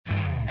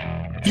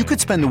You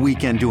could spend the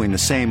weekend doing the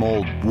same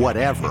old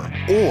whatever,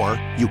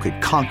 or you could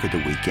conquer the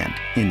weekend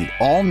in the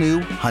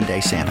all-new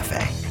Hyundai Santa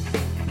Fe.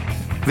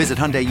 Visit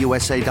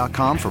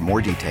HyundaiUSA.com for more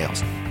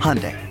details.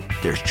 Hyundai,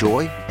 there's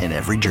joy in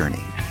every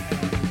journey.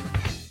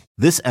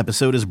 This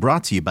episode is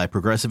brought to you by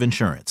Progressive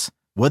Insurance.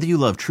 Whether you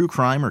love true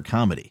crime or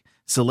comedy,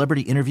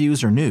 celebrity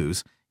interviews or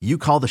news, you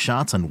call the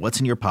shots on what's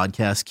in your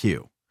podcast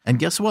queue. And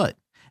guess what?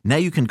 Now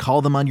you can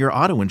call them on your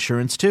auto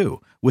insurance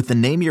too with the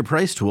Name Your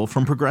Price tool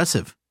from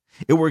Progressive.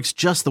 It works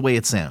just the way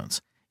it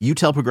sounds. You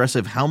tell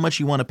Progressive how much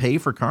you want to pay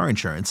for car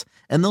insurance,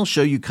 and they'll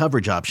show you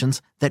coverage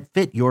options that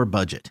fit your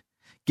budget.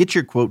 Get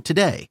your quote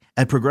today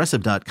at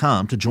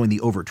Progressive.com to join the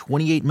over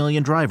 28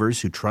 million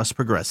drivers who trust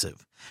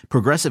Progressive.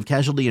 Progressive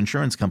Casualty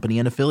Insurance Company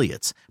and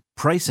Affiliates.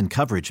 Price and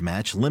coverage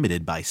match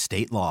limited by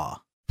state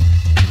law.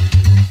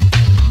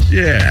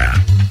 Yeah,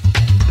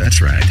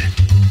 that's right.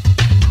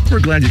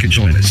 We're glad you could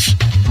join us.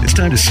 It's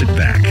time to sit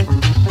back,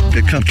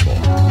 get comfortable,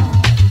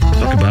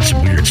 talk about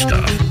some weird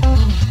stuff.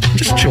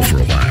 Just chill for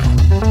a while.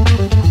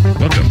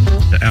 Welcome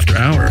to After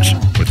Hours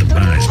with the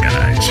Rise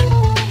Guys.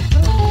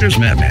 Here's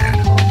Mattman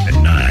at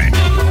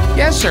 9.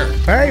 Yes, sir.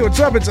 Hey,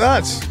 what's up? It's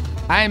us.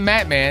 I am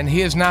Mattman.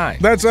 He is 9.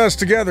 That's us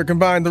together,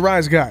 combined, the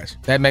Rise Guys.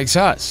 That makes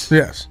us.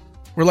 Yes.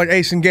 We're like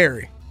Ace and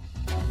Gary.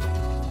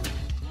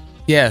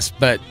 Yes,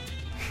 but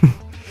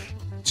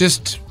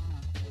just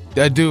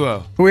a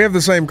duo. We have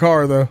the same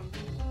car, though.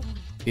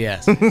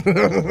 Yes.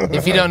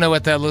 If you don't know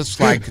what that looks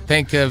like,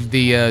 think of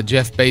the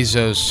Jeff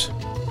Bezos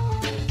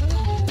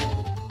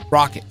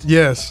rocket.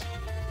 Yes.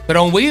 But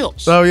on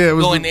wheels. Oh, yeah. It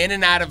was going in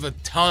and out of a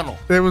tunnel.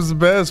 It was the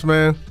best,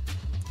 man.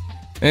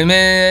 And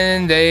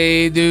then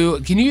they do...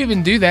 Can you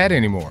even do that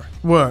anymore?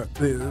 What?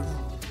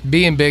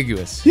 Be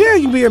ambiguous. Yeah,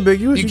 you can be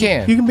ambiguous. You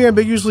can. You can be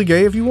ambiguously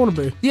gay if you want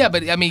to be. Yeah,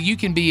 but, I mean, you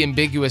can be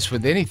ambiguous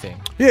with anything.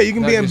 Yeah, you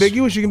can be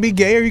ambiguous. You can be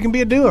gay or you can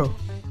be a duo.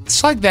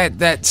 It's like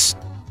that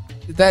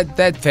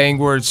thing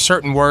where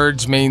certain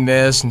words mean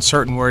this and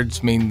certain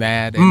words mean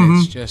that, and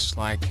it's just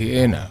like,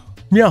 you know.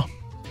 Yeah.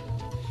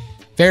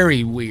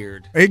 Very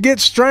weird. It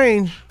gets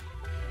strange.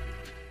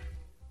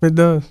 It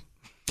does.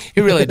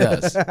 It really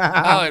does.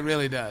 Oh, it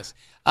really does.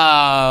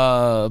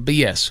 But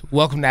yes,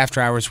 welcome to After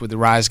Hours with the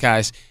Rise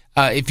Guys.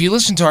 If you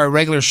listen to our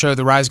regular show,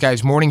 the Rise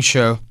Guys Morning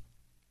Show,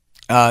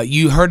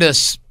 you heard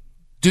us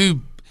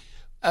do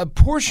a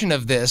portion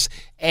of this,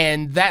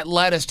 and that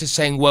led us to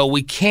saying, well,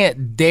 we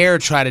can't dare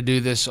try to do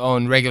this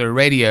on regular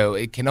radio.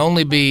 It can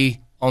only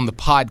be on the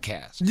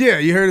podcast. Yeah,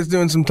 you heard us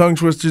doing some tongue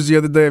twisters the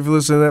other day if you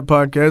listen to that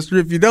podcast. Or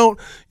if you don't,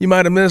 you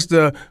might have missed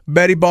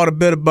Betty bought a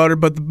bit of butter,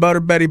 but the butter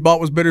Betty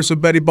bought was bitter, so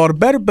Betty bought a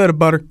better bit of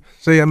butter.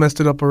 See, I messed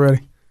it up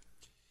already.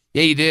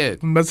 Yeah, you did.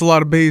 That's a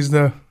lot of bees,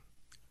 though.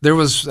 There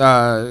was...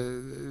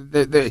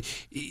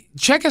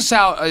 check us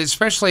out,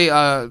 especially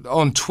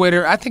on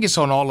Twitter. I think it's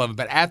on all of them,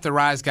 but at the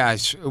Rise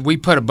Guys, we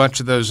put a bunch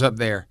of those up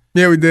there.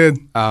 Yeah, we did.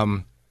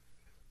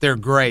 They're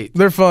great.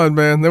 They're fun,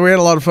 man. We had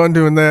a lot of fun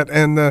doing that,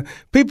 and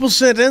people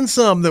sent in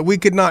some that we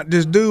could not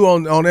just do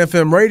on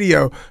FM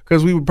radio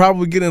because we would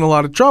probably get in a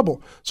lot of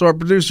trouble. So our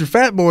producer,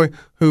 Fat Boy,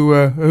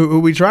 who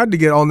we tried to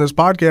get on this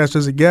podcast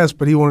as a guest,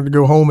 but he wanted to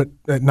go home at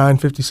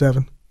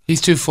 9:57. He's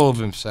too full of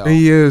himself.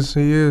 He is,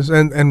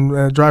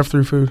 and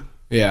drive-through food.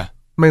 Yeah.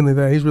 Mainly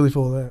that. He's really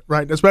full of that.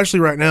 Right. Especially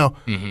right now.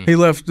 Mm-hmm. He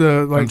left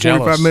like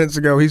 45 minutes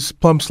ago. He's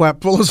plumb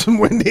slapped full of some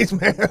Wendy's,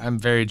 man. I'm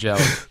very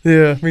jealous.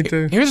 Yeah, me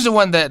too. Here's the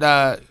one that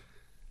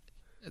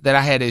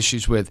I had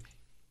issues with.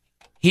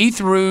 He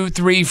threw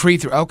 3 free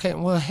throws. Okay,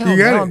 well, hell you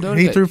got no, it. I'm doing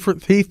He it. threw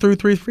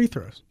 3 free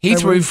throws. He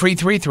threw free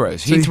 3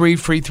 throws. He threw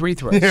free 3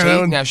 throws.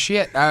 Yeah, see, now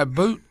shit,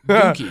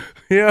 Dookie.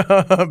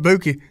 Yeah,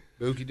 Bookie.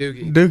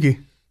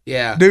 Dookie.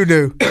 Yeah.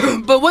 Doo-doo.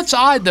 But what's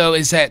odd, though,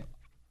 is that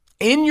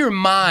in your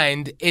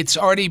mind, it's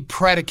already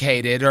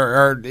predicated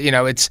or you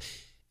know, it's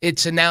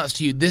announced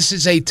to you, this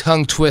is a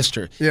tongue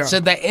twister. Yeah. So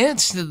that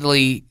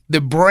instantly the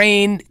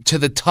brain to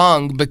the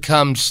tongue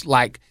becomes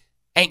like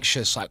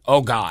anxious, like, oh,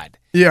 God.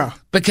 Yeah.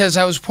 Because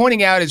I was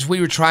pointing out as we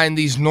were trying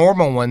these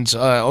normal ones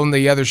on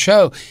the other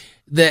show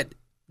that,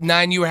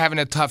 Nine, you were having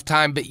a tough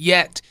time, but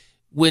yet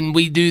when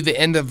we do the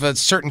end of a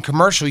certain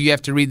commercial, you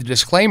have to read the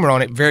disclaimer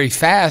on it very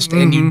fast,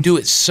 and you do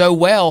it so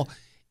well,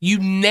 you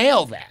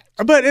nail that.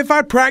 But if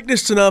I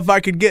practiced enough, I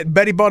could get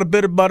Betty bought a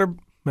bit of butter.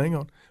 Hang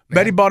on.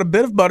 Betty bought a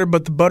bit of butter,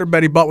 but the butter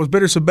Betty bought was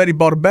bitter, so Betty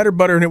bought a better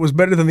butter, and it was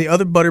better than the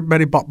other butter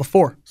Betty bought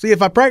before. See,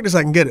 if I practice,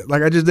 I can get it.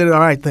 Like I just did it all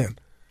right then.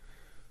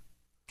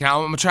 Now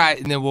I'm gonna try it,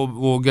 and then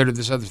we'll go to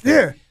this other thing.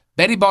 Yeah.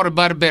 Betty bought a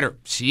butter bitter.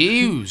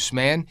 Jeez,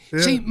 man.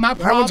 Yeah. See, my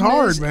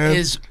problem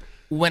is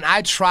when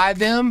I try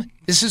them,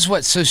 this is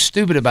what's so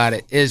stupid about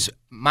it, is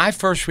my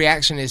first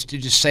reaction is to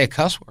just say a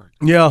cuss word.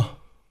 Yeah.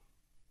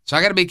 So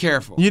I got to be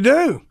careful. You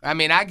do. I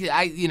mean, I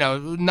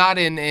not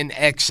in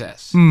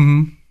excess.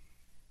 Mm-hmm.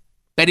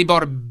 Betty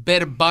bought a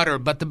bit of butter,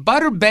 but the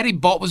butter Betty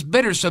bought was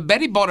bitter, so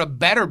Betty bought a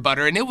better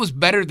butter, and it was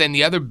better than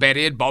the other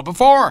Betty had bought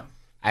before.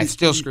 I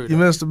still screwed up. You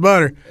missed the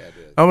butter. Yeah, I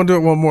did. I'm going to do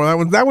it one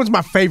more. That one's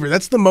my favorite.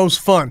 That's the most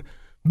fun.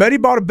 Betty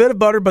bought a bit of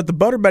butter, but the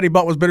butter Betty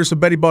bought was bitter, so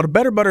Betty bought a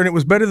better butter, and it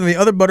was better than the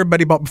other butter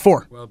Betty bought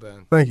before. Well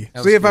done. Thank you.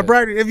 That See, was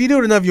good. if you do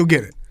it enough, you'll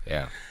get it.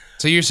 Yeah.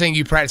 So you're saying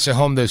you practice at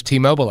home those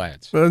T-Mobile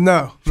ads?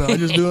 No, I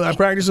just do it. I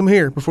practice them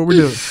here before we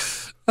do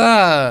it.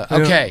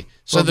 Okay.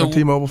 So Love my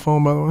T-Mobile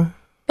phone, by the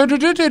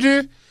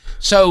way.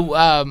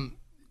 So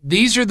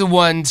these are the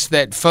ones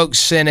that folks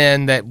sent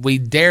in that we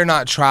dare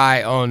not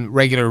try on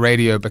regular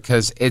radio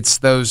because it's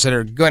those that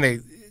are going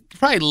to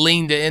probably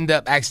lean to end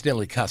up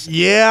accidentally cussing.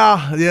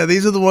 Yeah.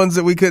 These are the ones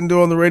that we couldn't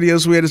do on the radio,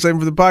 so we had to save them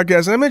for the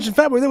podcast. And I mentioned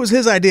Fatboy, that was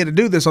his idea to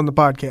do this on the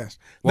podcast.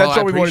 Well, That's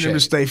why we wanted him to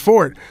stay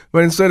for it.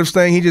 But instead of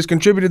staying, he just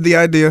contributed the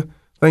idea.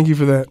 Thank you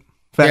for that,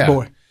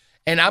 Fatboy.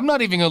 And I'm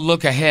not even going to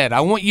look ahead.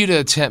 I want you to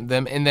attempt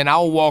them, and then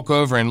I'll walk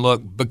over and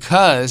look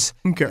because,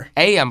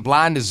 A, I'm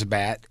blind as a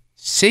bat.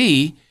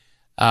 C,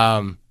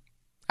 I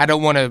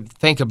don't want to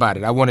think about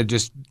it. I want to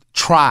just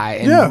try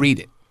and read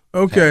it.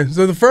 Okay,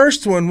 so the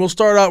first one, we'll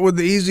start out with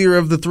the easier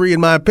of the three,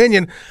 in my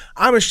opinion.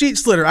 I'm a sheet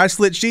slitter. I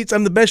slit sheets.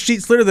 I'm the best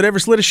sheet slitter that ever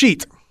slit a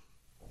sheet.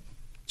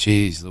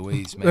 Jeez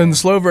Louise, man. And the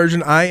slow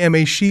version, I am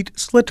a sheet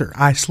slitter.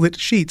 I slit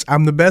sheets.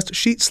 I'm the best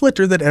sheet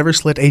slitter that ever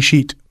slit a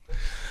sheet.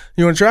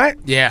 You want to try it?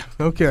 Yeah.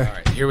 Okay. All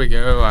right, here we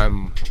go.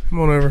 Come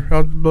on over.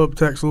 I'll blow up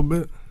text a little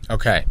bit.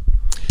 Okay.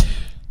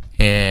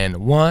 And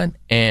 1,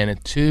 and a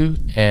 2,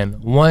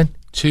 and 1,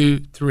 2,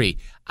 3.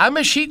 I'm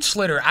a sheet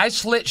slitter. I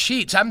slit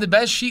sheets. I'm the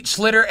best sheet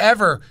slitter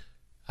ever.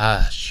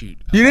 Shoot.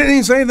 You didn't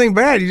even say anything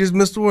bad. You just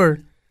missed the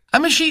word.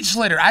 I'm a sheet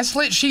slitter. I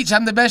slit sheets.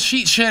 I'm the best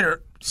sheet shitter.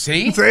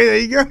 See? Say, there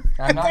you go.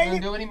 I'm not going to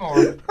do anymore.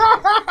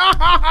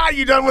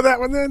 You done with that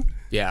one then?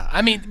 Yeah.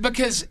 I mean,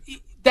 because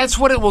that's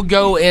what it will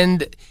go,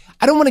 and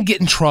I don't want to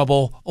get in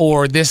trouble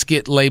or this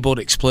get labeled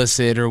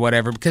explicit or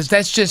whatever, because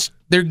that's just,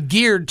 they're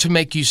geared to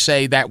make you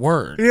say that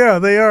word. Yeah,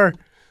 they are.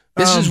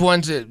 This is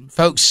ones that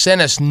folks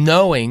sent us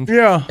knowing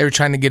they were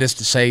trying to get us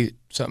to say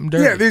something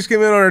dirty. Yeah, these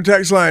came in on our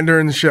text line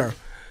during the show.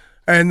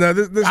 And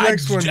this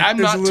next one. I'm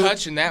not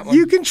touching that one.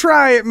 You can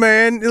try it,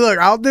 man. Look,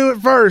 I'll do it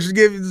first.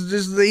 Give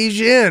just to ease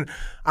you in.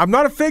 I'm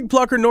not a fig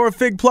plucker nor a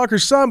fig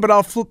plucker's son, but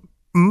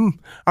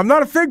I'm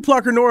not a fig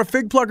plucker nor a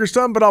fig plucker's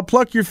son, but I'll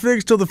pluck your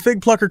figs till the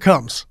fig plucker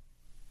comes.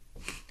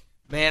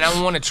 Man,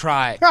 I want to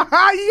try it. You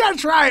got to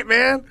try it,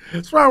 man.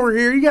 That's why we're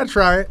here. You got to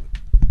try it.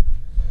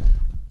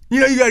 You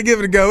know you got to give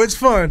it a go. It's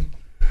fun.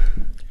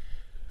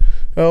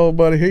 Oh,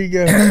 buddy, here you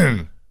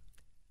go.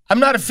 I'm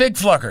not a fig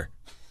plucker.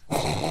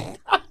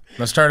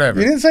 Let's start over.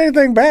 You didn't say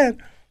anything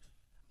bad.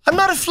 I'm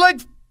not a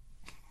fig.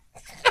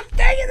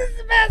 Dang it, this is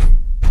the best.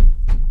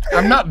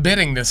 I'm not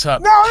bidding this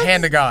up.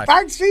 Hand to God.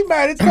 I can see,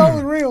 man. It's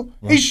totally real.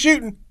 He's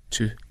shooting.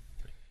 2.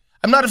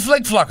 I'm not a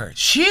flig plucker.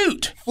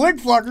 Shoot.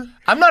 Fig plucker.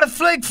 I'm not a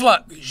flig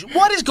plucker.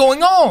 What is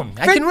going on?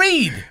 I can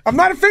read. I'm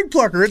not a fig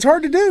plucker. It's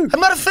hard to do. I'm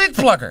not a fig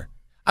plucker.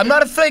 I'm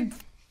not a fig.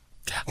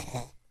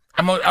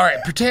 All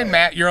right, pretend,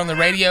 Matt, you're on the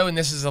radio and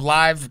this is a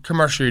live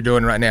commercial you're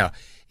doing right now.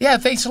 Yeah,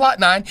 thanks a lot,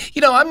 Nine.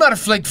 You know, I'm not a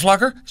flig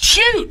plucker.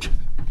 Shoot!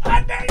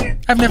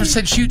 I've never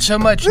said shoot so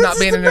much not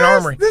being in an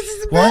armory. This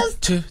is the One,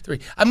 best. 2, 3.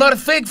 I'm not a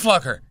fig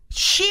plucker.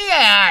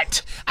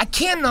 Shit! I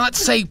cannot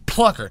say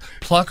plucker.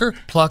 Plucker.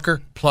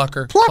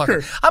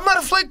 I'm not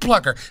a fig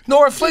plucker,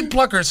 nor a fig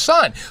plucker's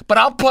son, but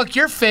I'll pluck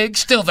your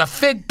figs till the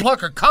fig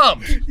plucker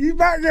comes. You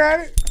about got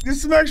it.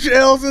 There's some extra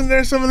L's in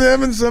there, some of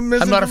them, and some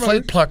missing. I'm not a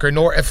fig plucker,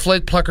 nor a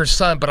fig plucker's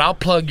son, but I'll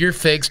plug your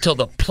figs till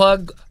the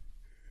plug.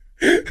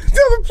 Till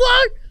the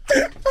plug.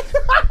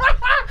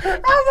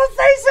 Oh, my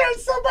face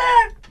hurts so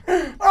bad.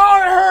 Oh,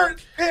 it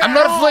hurt. I'm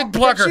not a fig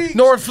plucker,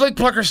 nor a fig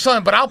plucker's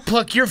son, but I'll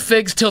pluck your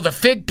figs till the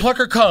fig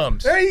plucker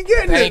comes. Hey, you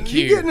getting Thank it?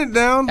 you. You getting it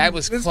down? That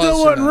was it close still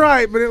wasn't enough.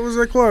 right, but it was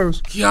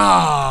close.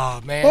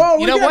 Yeah, man. Oh,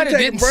 you know what? It take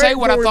a didn't break say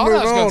what I before we thought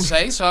I was move going on. to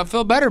say, so I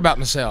feel better about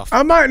myself.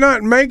 I might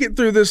not make it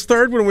through this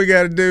third one we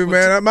got to do,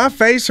 man. My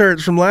face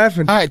hurts from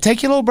laughing. All right,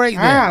 take your little break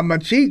then. My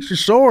cheeks are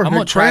sore. I'm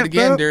going to try it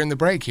again during the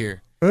break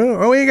here.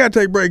 Oh, we ain't got to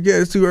take a break yet.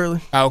 It's too early.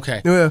 Oh,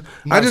 okay. Yeah,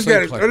 Not I just a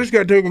fig got plucker.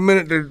 to take a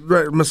minute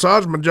to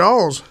massage my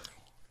jaws.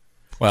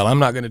 Well, I'm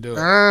not going to do it.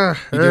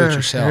 You do it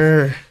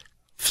yourself.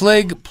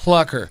 Flig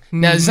plucker.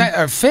 Now, is that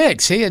a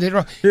fig? See, I did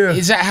wrong. Yeah.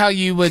 Is that how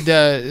you would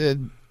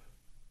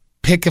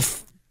pick a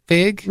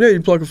fig? Yeah,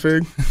 you pluck a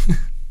fig.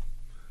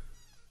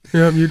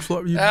 Yeah, you'd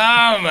pluck.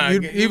 Oh my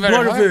You'd- God! you'd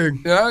better pluck a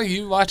fig. No,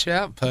 you watch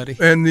out, putty.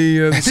 And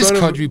the I just son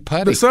called of you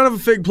putty. the son of a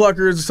fig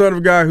plucker is the son of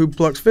a guy who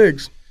plucks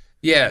figs.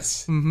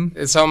 Yes,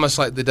 it's almost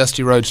like the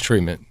Dusty Rhodes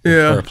treatment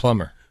Yeah. for a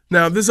plumber.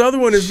 Now, this other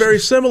one is very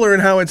similar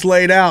in how it's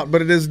laid out,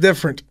 but it is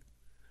different.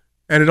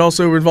 And it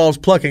also involves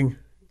plucking.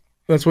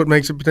 That's what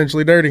makes it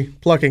potentially dirty,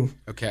 plucking.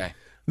 Okay.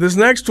 This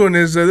next one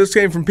is, this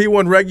came from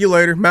P1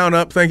 Regulator. Mount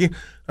up, thank you.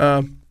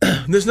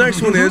 This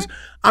next one is,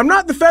 I'm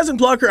not the pheasant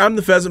plucker, I'm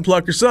the pheasant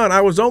plucker's son. I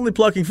was only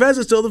plucking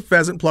pheasants till the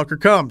pheasant plucker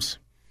comes.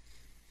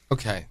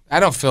 Okay. I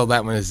don't feel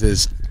that one is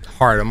as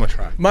hard. I'm gonna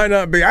try. Might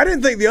not be. I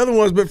didn't think the other one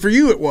was, but for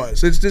you it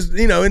was. It's just,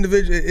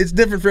 individual. It's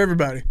different for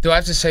everybody. Do I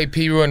have to say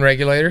P1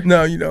 regulator?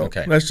 No, you don't.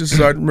 Okay. That's just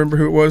so I remember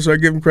who it was, so I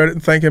give him credit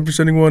and thank him for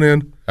sending one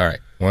in. All right.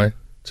 1,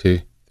 2,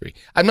 3.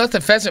 I'm not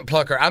the pheasant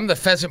plucker. I'm the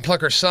pheasant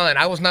plucker's son.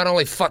 I was not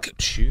only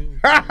fucking.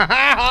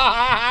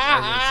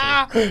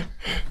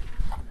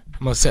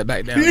 I'm gonna sit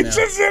back down You now.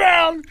 should sit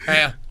down.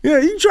 Yeah. Yeah,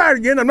 you can try it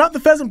again. I'm not the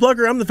pheasant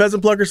plucker. I'm the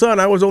pheasant plucker's son.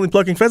 I was only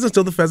plucking pheasants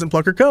till the pheasant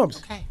plucker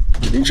comes. Okay.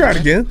 You can try it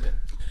again.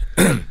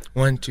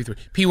 1, 2, 3.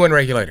 P1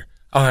 regulator.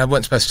 Oh, I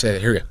wasn't supposed to say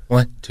that. Here we go.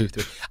 1, 2,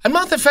 3. I'm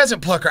not the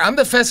pheasant plucker. I'm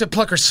the pheasant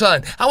plucker's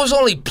son. I was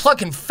only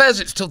plucking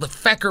pheasants till the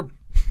fecker.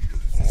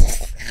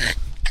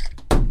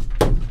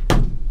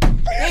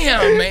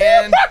 Damn,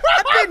 man.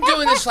 I've been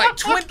doing this like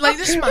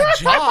this is my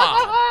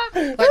job.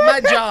 Like my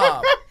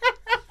job.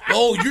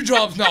 Oh, your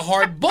job's not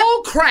hard.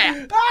 Bull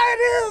crap.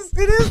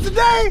 It is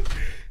today.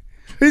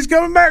 He's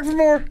coming back for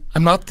more.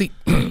 I'm not the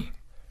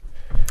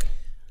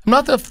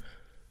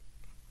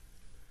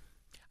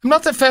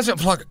pheasant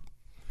plucker.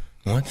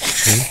 1,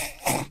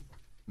 2.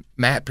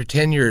 Matt,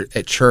 pretend you're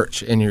at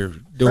church and you're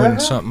doing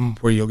something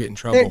where you'll get in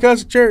trouble. Can't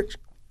cuss at church.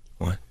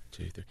 1,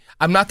 2, 3.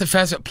 I'm not the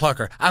pheasant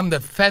plucker. I'm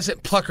the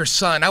pheasant plucker's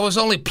son. I was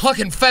only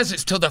plucking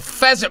pheasants till the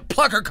pheasant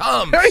plucker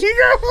comes. There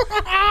you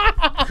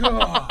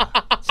go.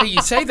 See,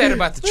 you say that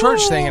about the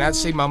church thing, and I'd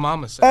see my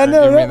mama say, I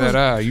know, give me that was-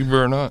 that eye. You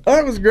better not.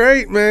 That was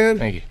great, man.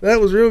 Thank you. That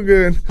was real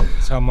good.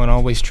 Someone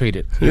always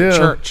treated. Yeah.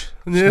 Church.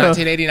 It's Yeah.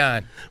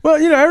 1989. Well,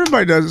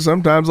 everybody does it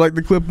sometimes. Like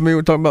the clip of me,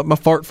 we're talking about my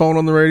fart phone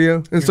on the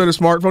radio instead of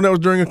smartphone. That was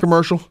during a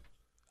commercial.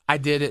 I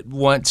did it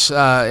once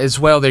as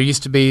well. There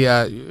used to be,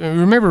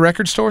 remember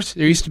record stores?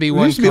 There used to be There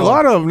one used to be a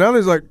lot of them. Now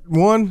there's like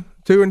 1,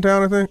 2 in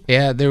town, I think.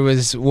 Yeah, there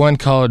was one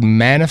called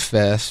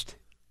Manifest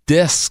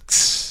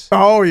Discs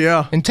Oh,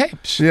 yeah. and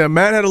Tapes. Yeah,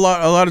 Matt had a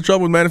lot of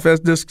trouble with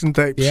manifest discs and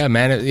tapes. Yeah,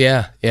 man.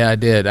 Yeah, I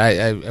did.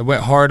 I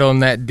went hard on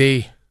that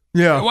D.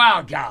 Yeah.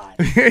 Wow, God.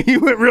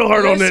 You went real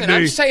hard on that Listen,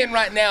 I'm D. saying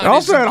right now. I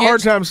also had a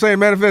hard time saying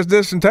manifest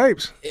discs and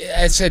tapes.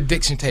 I said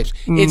Dixon Tapes.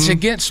 It's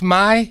against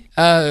my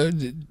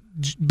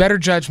better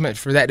judgment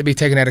for that to be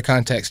taken out of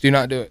context. Do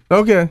not do it.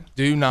 Okay.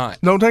 Do not.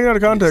 Don't take it out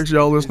of context,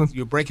 y'all listening.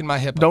 You're breaking my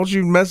hip. Don't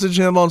you message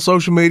him on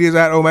social medias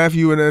at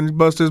O'Matthew and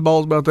bust his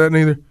balls about that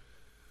neither.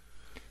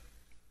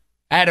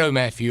 At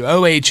O'Matthew,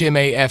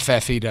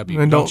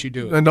 OHMAFFEW. And Don't you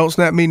do it. And don't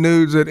snap me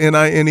nudes at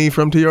NINE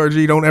from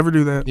TRG. Don't ever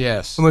do that.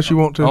 Yes. Unless you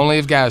want to. Only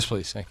if guys,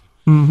 please. Thank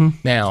you. Mm-hmm.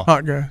 Now,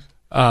 Hot guys.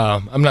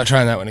 I'm not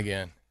trying that one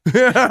again.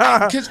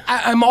 Because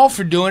I'm all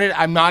for doing it.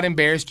 I'm not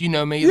embarrassed. You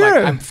know me. Yeah.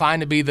 Like, I'm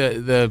fine to be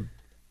the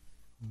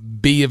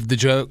B of the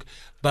joke.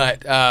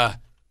 But,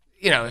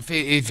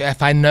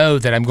 if I know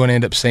that I'm going to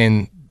end up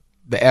saying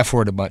the F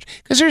word a bunch.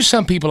 Because there's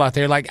some people out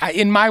there, like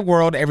in my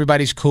world,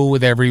 everybody's cool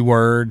with every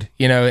word,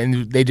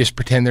 and they just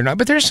pretend they're not.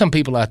 But there's some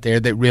people out there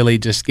that really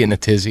just get in a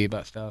tizzy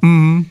about stuff.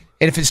 Mm-hmm.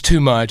 And if it's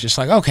too much, it's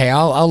like, okay,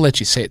 I'll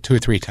let you say it 2 or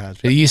 3 times.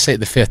 But you say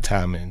it the 5th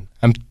time, and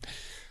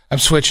I'm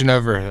switching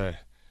over to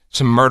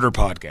some murder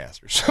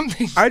podcast or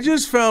something. I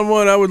just found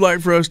one I would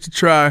like for us to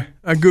try.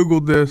 I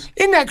Googled this.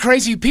 Isn't that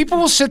crazy? People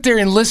will sit there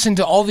and listen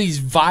to all these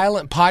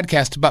violent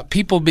podcasts about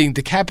people being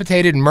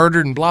decapitated and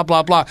murdered and blah,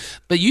 blah, blah.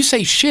 But you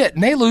say shit,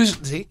 and they lose.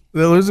 See?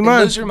 They lose their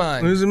mind. Lose their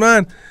mind. Lose their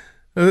mind.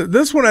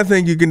 This one I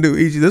think you can do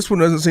easy. This one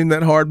doesn't seem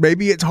that hard.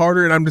 Maybe it's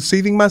harder and I'm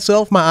deceiving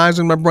myself. My eyes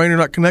and my brain are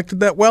not connected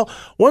that well.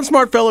 One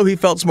smart fellow, he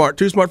felt smart.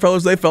 2 smart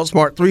fellows, they felt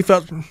smart. 3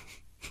 felt...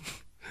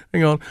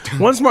 Hang on.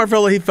 1 smart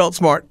fellow, he felt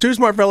smart. 2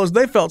 smart fellows,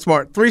 they felt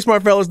smart. 3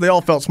 smart fellows, they all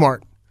felt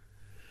smart.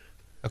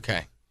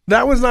 Okay.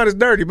 That one's not as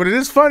dirty, but it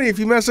is funny if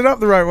you mess it up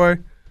the right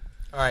way.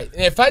 All right.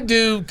 If I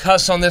do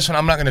cuss on this one,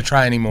 I'm not going to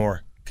try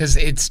anymore because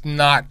it's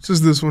not. This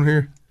is this one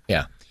here.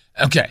 Yeah.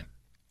 Okay.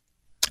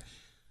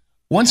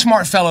 1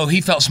 smart fellow, he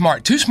felt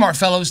smart. 2 smart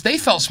fellows, they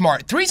felt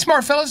smart. 3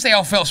 smart fellows, they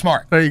all felt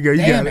smart. There you go. You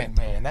Damn got it,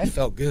 man. That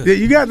felt good. Yeah,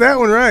 you got that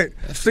one right.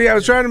 See, I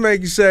was trying to make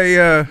you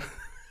say,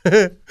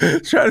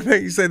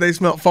 they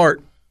smelt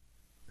fart.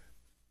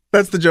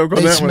 That's the joke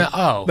on that one.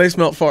 Oh. They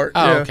smelt fart.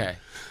 Oh, Yeah. okay.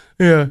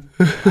 Yeah.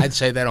 I'd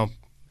say that on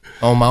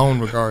my own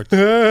regard.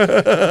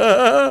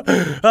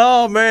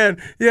 Oh, man.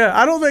 Yeah,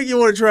 I don't think you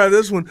want to try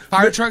this one.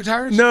 Fire truck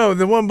tires? No,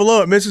 the one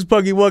below it. Mrs.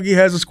 Puggy Wuggy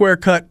has a square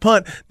cut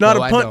punt. Not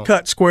No, a I punt don't.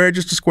 cut square,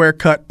 just a square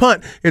cut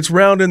punt. It's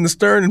round in the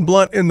stern and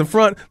blunt in the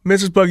front.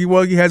 Mrs. Puggy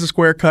Wuggy has a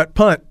square cut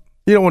punt.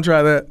 You don't want to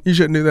try that. You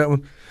shouldn't do that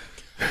one.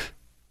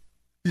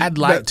 I'd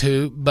like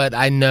to, but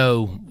I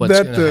know what's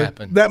going to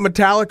happen. That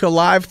Metallica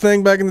live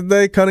thing back in the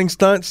day, cunning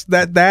stunts,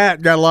 that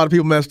got a lot of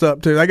people messed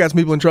up too. That got some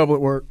people in trouble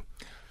at work.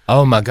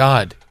 Oh, my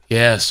God.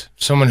 Yes.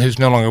 Someone who's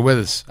no longer with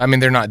us. I mean,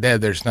 they're not dead.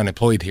 They're just not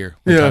employed here.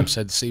 One Yeah. time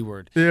said the C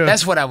word. Yeah.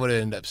 That's what I would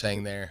ended up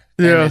saying there.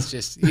 Yeah. And it's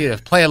just,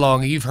 play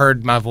along. You've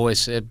heard my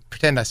voice.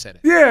 Pretend I said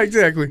it. Yeah,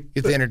 exactly.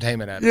 Get the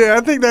entertainment out of it. Yeah, I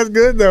think that's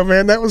good though,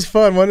 man. That was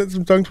fun. Wasn't it?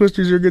 Some tongue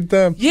twisters are a good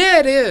time. Yeah,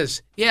 it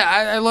is. Yeah,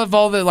 I love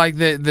all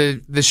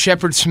the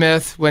Shepard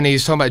Smith when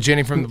he's talking about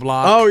Jenny from the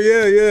block. Oh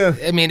yeah,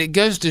 yeah. I mean, it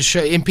goes to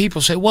show, and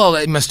people say, well,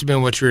 it must have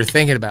been what you were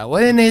thinking about.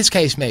 Well, in his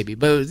case, maybe.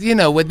 But,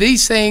 with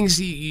these things,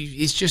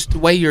 it's just the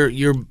way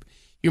your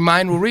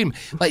mind will read them.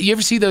 Like, you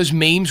ever see those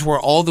memes where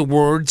all the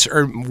words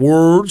are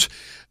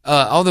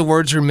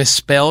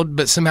misspelled,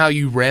 but somehow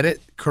you read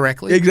it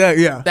correctly?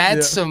 Exactly. Yeah.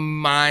 That's some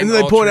mind. And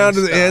then they point out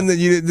to the stuff. end that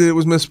it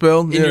was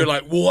misspelled. And yeah. you're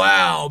like,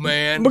 wow,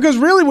 man. Because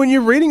really, when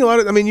you're reading a lot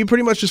of, you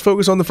pretty much just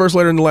focus on the first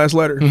letter and the last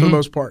letter for the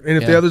most part. And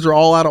if the Yeah. others are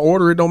all out of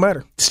order, it don't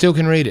matter. Still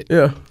can read it.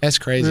 Yeah. That's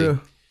crazy. Yeah.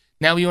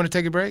 Now, you want to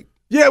take a break?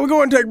 Yeah, we're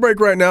going to take a break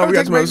right now. We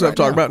got some other stuff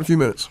to talk about in a few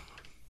minutes.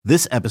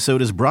 This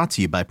episode is brought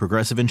to you by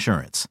Progressive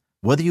Insurance.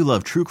 Whether you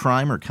love true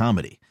crime or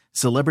comedy,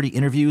 celebrity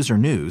interviews, or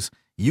news,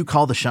 you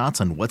call the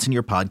shots on what's in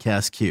your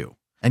podcast queue.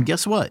 And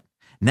guess what?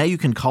 Now you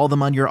can call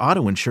them on your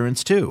auto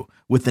insurance too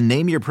with the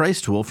Name Your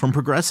Price tool from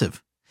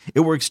Progressive.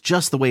 It works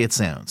just the way it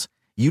sounds.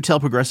 You tell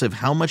Progressive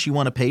how much you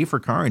want to pay for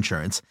car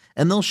insurance,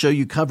 and they'll show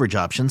you coverage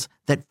options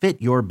that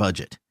fit your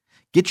budget.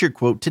 Get your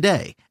quote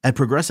today at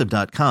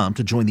Progressive.com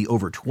to join the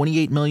over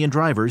 28 million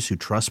drivers who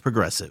trust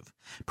Progressive.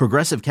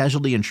 Progressive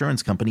Casualty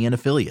Insurance Company and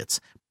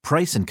Affiliates.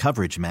 Price and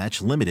coverage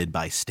match limited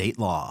by state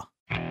law.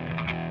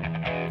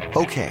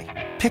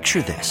 Okay,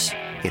 picture this.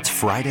 It's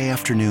Friday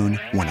afternoon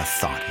when a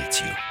thought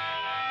hits you.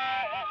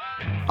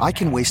 I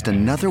can waste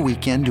another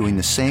weekend doing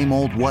the same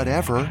old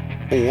whatever,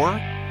 or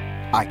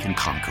I can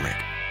conquer it.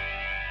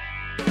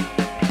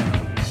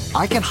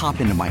 I can hop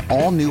into my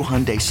all-new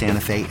Hyundai Santa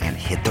Fe and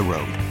hit the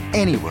road.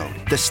 Any road.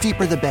 The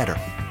steeper, the better.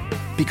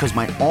 Because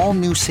my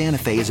all-new Santa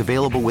Fe is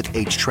available with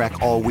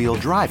H-Track all-wheel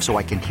drive, so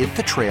I can hit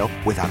the trail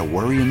without a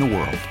worry in the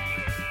world.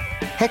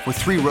 Heck, with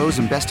 3 rows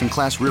and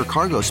best-in-class rear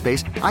cargo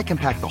space, I can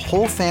pack the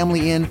whole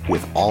family in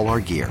with all our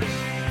gear.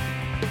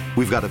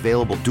 We've got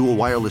available dual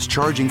wireless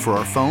charging for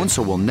our phones,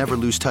 so we'll never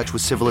lose touch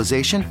with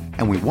civilization,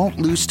 and we won't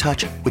lose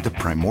touch with the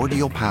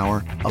primordial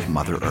power of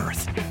Mother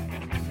Earth.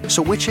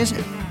 So which is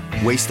it?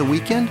 Waste the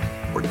weekend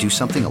or do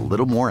something a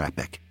little more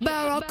epic?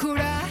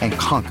 And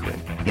conquer it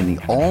in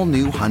the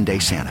all-new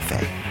Hyundai Santa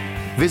Fe.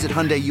 Visit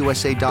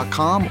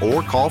HyundaiUSA.com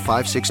or call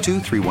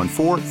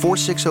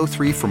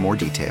 562-314-4603 for more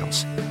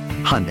details.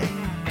 Hyundai,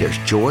 there's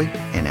joy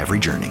in every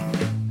journey.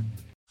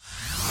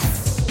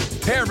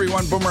 Hey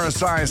everyone, Boomer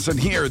Esiason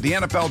here. The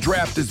NFL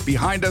Draft is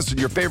behind us and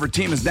your favorite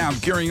team is now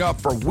gearing up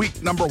for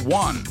week number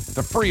 1.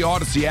 The free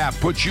Odyssey app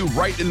puts you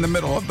right in the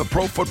middle of the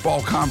pro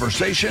football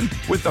conversation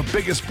with the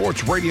biggest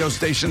sports radio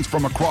stations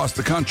from across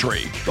the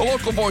country. The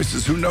local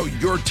voices who know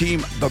your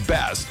team the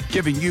best,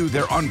 giving you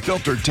their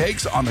unfiltered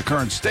takes on the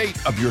current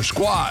state of your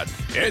squad.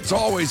 It's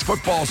always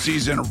football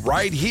season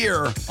right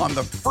here on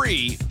the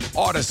free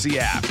Odyssey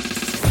app.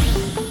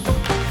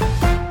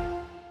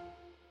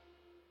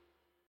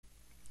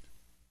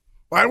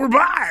 Well, we're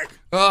back.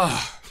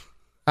 Oh,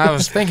 I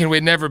was thinking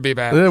we'd never be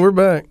back. Yeah, we're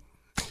back.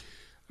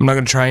 I'm not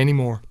going to try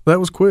anymore. That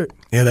was quick.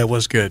 Yeah, that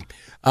was good.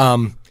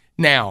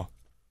 Now,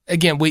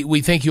 again,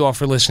 we thank you all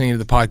for listening to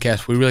the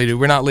podcast. We really do.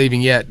 We're not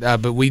leaving yet,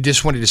 but we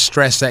just wanted to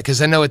stress that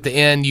because I know at the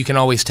end you can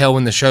always tell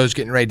when the show's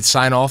getting ready to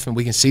sign off, and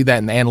we can see that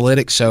in the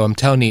analytics. So I'm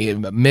telling you,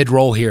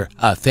 mid-roll here,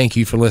 thank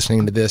you for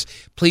listening to this.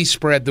 Please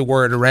spread the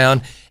word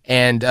around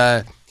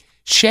and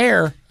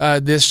share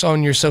this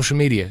on your social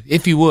media,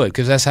 if you would,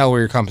 because that's how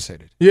we're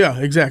compensated. Yeah,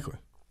 exactly.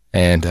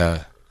 And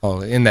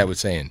I'll end that with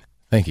saying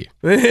thank you.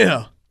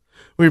 Yeah,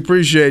 we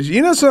appreciate you.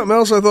 You know something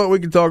else I thought we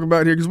could talk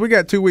about here, because we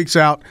got 2 weeks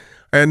out,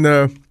 and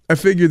I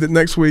figured that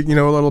next week,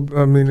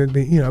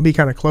 it'd be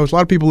kind of close. A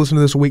lot of people listen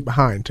to this a week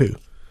behind, too.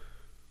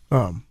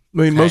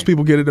 Most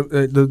people get it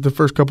the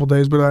first couple of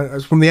days,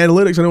 but from the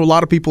analytics, I know a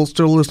lot of people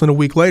still listen a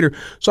week later,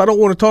 so I don't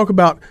want to talk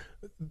about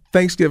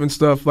Thanksgiving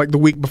stuff like the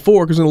week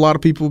before, because then a lot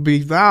of people will be,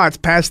 it's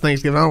past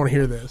Thanksgiving, I don't want to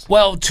hear this.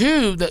 Well,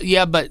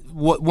 but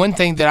one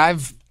thing that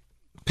I've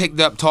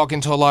picked up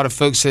talking to a lot of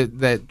folks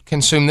that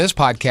consume this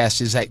podcast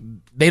is that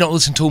they don't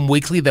listen to them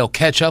weekly, they'll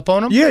catch up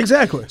on them. Yeah,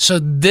 exactly. So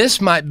this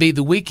might be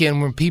the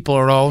weekend when people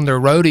are on their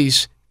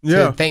roadies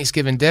to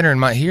Thanksgiving dinner and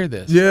might hear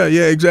this. Yeah,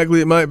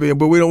 exactly, it might be,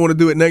 but we don't want to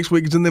do it next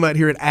week, because then they might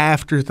hear it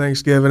after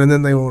Thanksgiving, and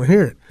then they won't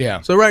hear it.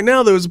 Yeah. So right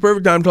now, though, is the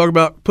perfect time to talk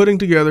about putting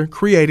together,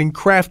 creating,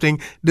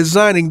 crafting,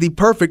 designing the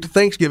perfect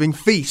Thanksgiving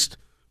feast.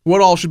 What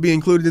all should be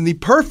included in the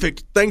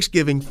perfect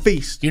Thanksgiving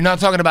feast? You're not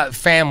talking about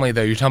family,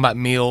 though. You're talking about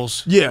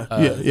meals. Yeah.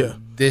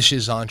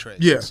 Dishes,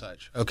 entrees, and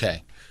such.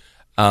 Okay.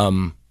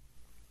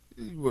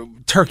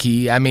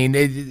 Turkey, I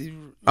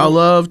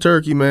love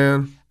turkey,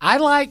 man.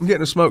 I'm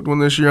getting a smoked one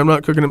this year. I'm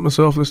not cooking it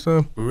myself this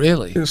time.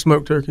 Really? Getting a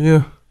smoked turkey,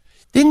 yeah.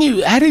 Didn't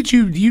you? How did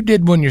you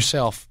did one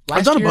yourself?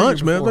 I've done a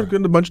bunch, man. I've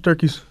done a bunch of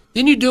turkeys.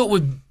 Didn't you do it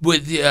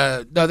with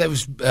no, that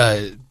was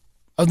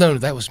no,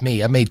 that was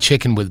me. I made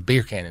chicken with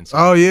beer cannons.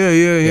 Oh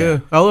yeah.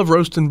 I love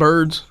roasting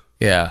birds.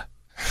 Yeah.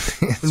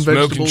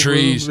 Smoking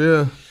trees.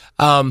 Yeah.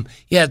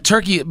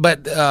 Turkey,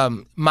 but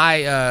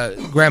my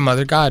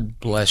grandmother, God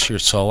bless your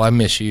soul, I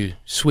miss you,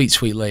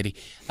 sweet lady.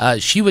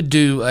 She would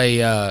do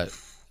a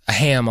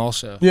ham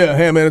also. Yeah,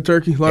 ham and a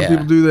turkey. A lot of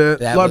people do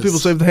that. A lot of people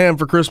save the ham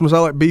for Christmas. I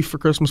like beef for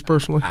Christmas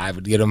personally. I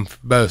would get them for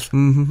both.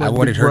 Mm-hmm, I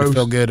wanted her to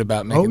feel good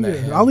about making that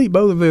ham. I'll eat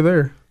both if they're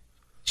there.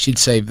 She'd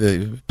save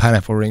the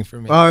pineapple ring for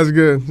me. Oh, that's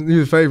good.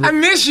 You're the favorite. I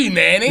miss you,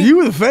 Nanny. You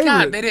were the favorite.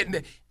 God, they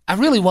didn't. I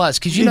really was,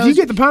 because if you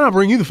get the pineapple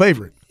ring, you're the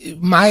favorite.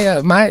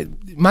 My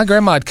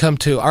grandma would come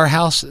to our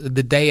house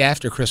the day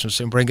after Christmas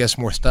and bring us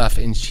more stuff,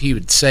 and she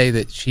would say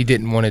that she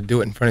didn't want to do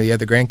it in front of the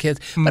other grandkids.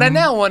 Mm-hmm. But I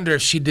now wonder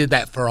if she did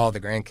that for all the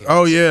grandkids.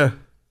 Oh yeah.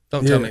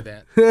 Don't tell me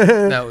that.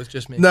 No, it was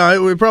just me.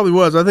 No, it probably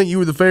was. I think you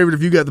were the favorite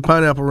if you got the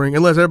pineapple ring,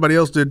 unless everybody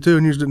else did too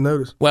and you just didn't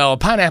notice. Well, a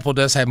pineapple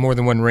does have more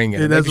than one ring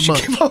in it. It has a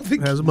bunch.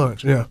 It has a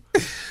bunch, yeah.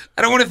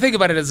 I don't want to think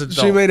about it as an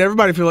adult. She made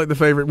everybody feel like the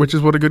favorite, which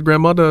is what a good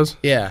grandma does.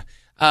 Yeah.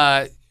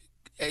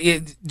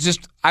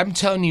 I'm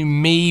telling you,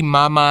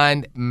 my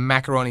mind,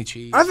 macaroni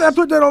cheese. I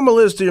put that on my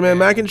list here, man.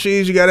 Mac and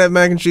cheese. You got to have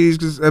mac and cheese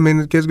because,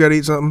 the kids got to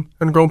eat something,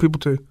 and grown people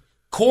too.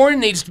 Corn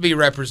needs to be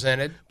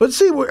represented. But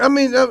see, we got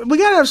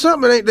to have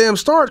something that ain't damn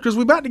starch because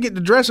we about to get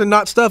to dressing,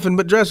 not stuffing,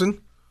 but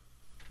dressing.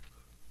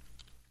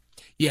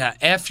 Yeah,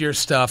 F your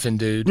stuffing,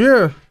 dude.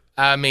 Yeah.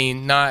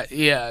 No.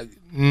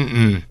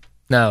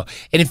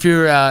 And if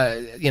you're,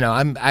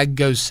 I'd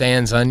go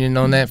sans onion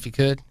on that if you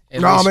could.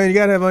 Man, you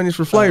got to have onions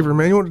for flavor,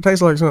 man. You want it to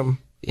taste like something.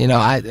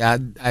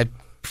 I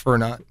prefer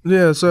not.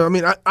 Yeah, so,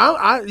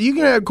 you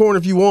can have corn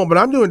if you want, but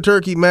I'm doing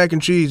turkey, mac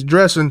and cheese,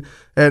 dressing,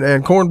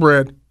 and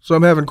cornbread. So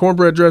I'm having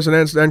cornbread dressing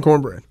and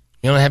cornbread.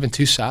 You're only having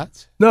 2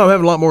 sides? No, I'm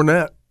having a lot more than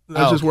that.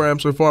 That's just where I am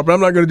so far. But I'm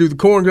not going to do the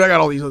corn because I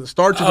got all these other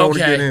starches I want to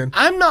get in.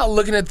 I'm not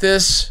looking at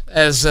this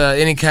as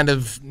any kind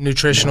of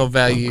nutritional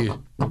value.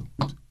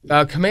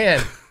 Come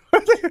in.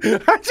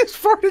 I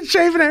just farted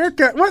shaving a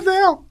haircut. What the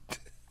hell?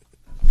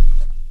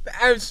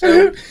 I'm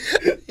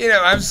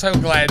so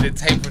glad that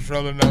tape was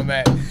rolling on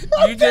that.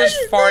 You just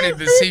farted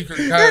the secret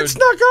code. It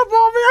snuck up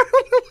on me. I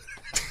don't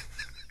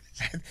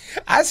know.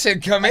 I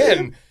said, come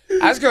in.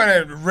 I was going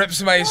to rip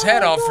somebody's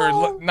head off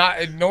for not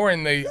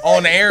ignoring the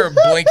on-air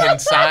blinking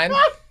sign.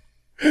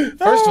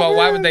 First of all,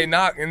 why would they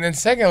knock? And then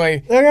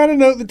secondly, I got to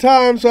note the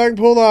time so I can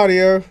pull the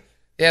audio.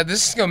 Yeah,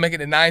 this is going to make it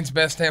the 9's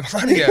best damn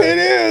audio. It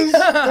is.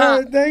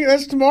 Dang it,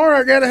 that's tomorrow.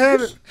 I got to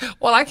have it.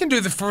 Well, I can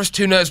do the first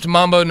 2 notes to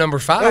Mambo number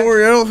 5. Don't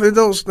worry, it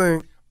don't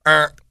stink.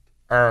 And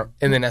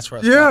then that's where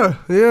I stop.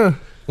 Yeah.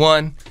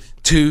 1,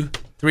 2,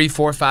 3,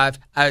 4, 5.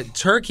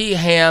 Turkey,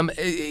 ham,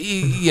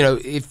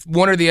 if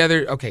one or the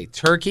other. Okay,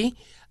 turkey.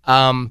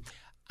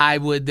 I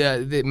would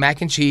the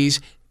mac and cheese.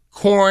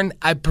 Corn,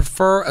 I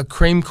prefer a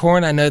cream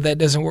corn. I know that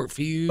doesn't work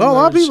for you. Oh, a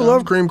lot of people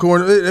love cream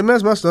corn. It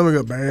messed my stomach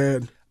up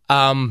bad.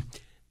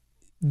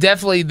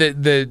 Definitely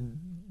the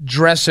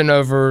dressing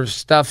over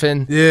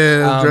stuffing.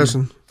 Yeah,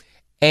 dressing.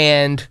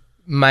 And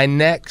my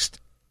next,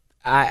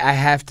 I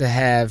have to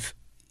have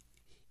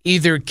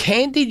either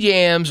candied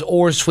yams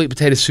or sweet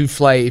potato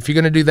souffle. If you're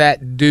going to do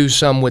that, do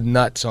some with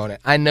nuts on it.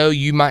 I know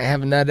you might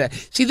have a nut.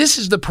 See, this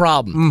is the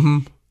problem. Mm-hmm.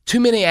 Too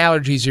many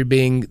allergies are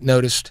being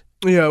noticed.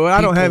 Yeah, well, I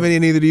don't have any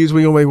neither of these.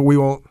 We're going to make what we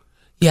want.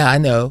 Yeah, I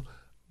know.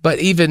 But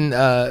even,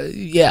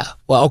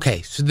 well,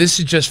 okay. So this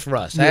is just for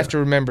us. I have to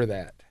remember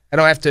that. I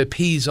don't have to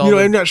appease all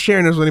I'm not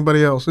sharing this with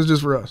anybody else. It's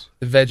just for us.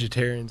 The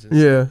vegetarians. And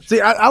stuff. See,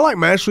 I like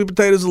mashed sweet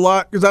potatoes a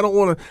lot because I don't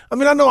want to.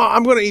 I know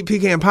I'm going to eat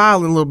pecan pie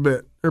in a little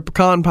bit or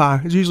pecan pie.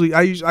 It's usually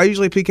I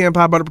usually pecan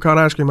pie, butter pecan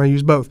ice cream. I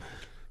use both.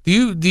 Do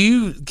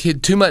you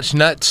kid too much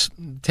nuts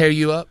tear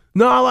you up?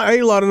 No, I eat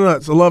a lot of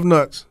nuts. I love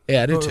nuts.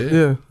 Yeah, I do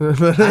too. Yeah.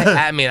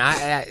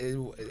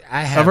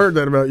 I have. I've heard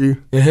that about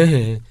you.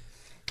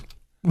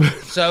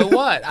 So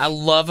what? I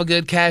love a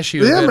good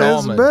cashew. Yeah, a good man,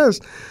 almond. it's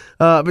the best.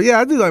 But yeah,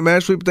 I do like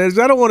mashed sweet potatoes.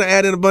 I don't want to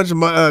add in a bunch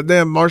of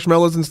damn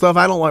marshmallows and stuff.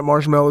 I don't like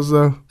marshmallows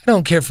though. I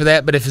don't care for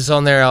that, but if it's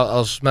on there,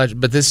 I'll smudge.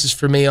 But this is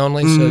for me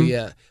only, so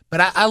yeah.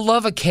 But I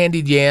love a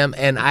candied yam,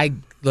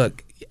 and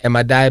look. Am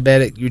I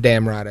diabetic? You're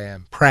damn right I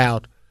am.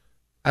 Proud.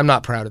 I'm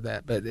not proud of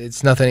that, but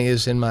it's nothing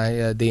is in my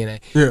DNA.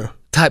 Yeah.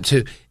 Type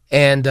 2.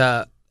 And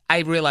I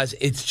realize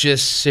it's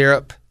just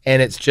syrup,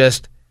 and it's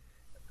just,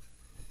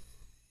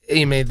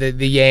 the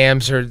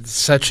yams are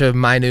such a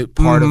minute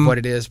part of what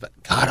it is, but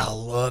God, I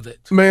love it.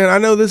 Man, I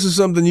know this is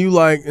something you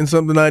like and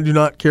something I do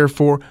not care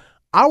for.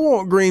 I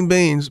want green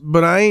beans,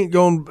 but I ain't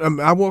going.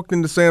 I walked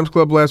into Sam's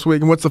Club last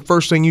week, and what's the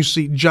first thing you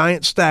see?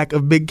 Giant stack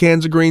of big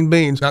cans of green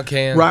beans. Not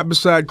cans. Right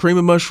beside cream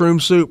of mushroom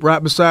soup,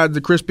 right beside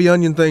the crispy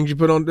onion things you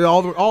put on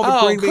all the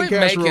green bean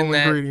casserole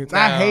ingredients. No,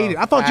 I hate it.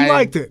 I thought you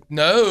liked it.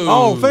 No.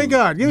 Oh, thank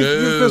God. Give me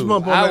a fist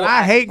bump on that.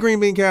 I hate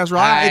green bean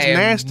casserole. It's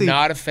nasty.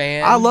 Not a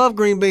fan. I love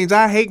green beans.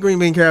 I hate green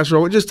bean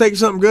casserole. It just takes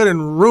something good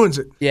and ruins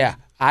it. Yeah.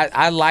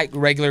 I like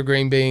regular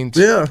green beans.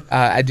 Yeah.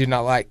 I do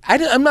not like.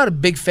 I'm not a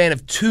big fan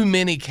of too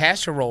many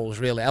casseroles,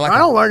 really. I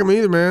don't like them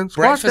either, man.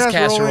 Squash breakfast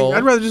casserole.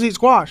 I'd rather just eat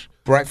squash.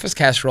 Breakfast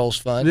casserole's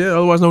fun. Yeah,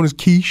 otherwise known as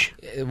quiche.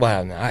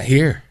 Well, not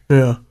here.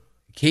 Yeah.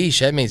 Quiche,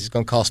 that means it's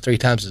going to cost 3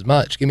 times as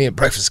much. Give me a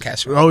breakfast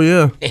casserole. Oh,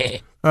 yeah.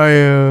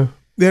 You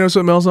know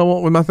something else I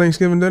want with my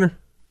Thanksgiving dinner?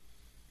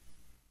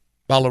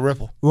 Bottle of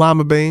Ripple.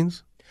 Lima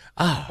beans.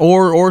 Oh.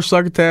 Or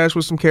succotash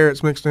with some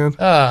carrots mixed in.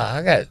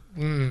 I got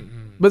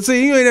But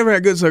see, you ain't never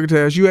had good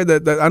succotash. You had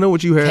that I know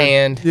what you had.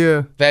 Canned.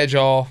 Yeah. Veg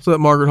all. So that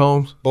Margaret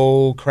Holmes.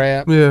 Bull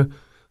crap. Yeah.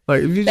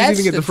 Like if you just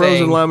even get the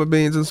frozen lima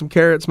beans and some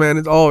carrots, man,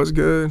 it's always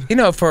good.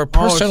 For a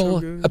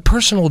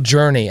personal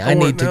journey I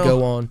need to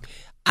go on.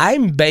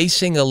 I'm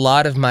basing a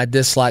lot of my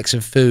dislikes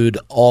of food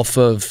off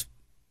of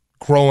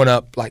growing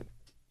up like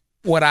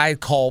what I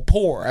call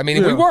poor. I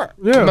mean, we were.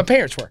 Yeah. My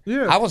parents were.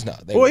 Yeah. I was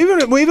not.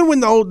 Even when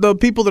the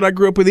people that I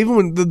grew up with, even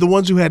when the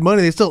ones who had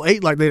money, they still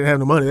ate like they didn't have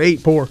no money. They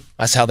ate poor.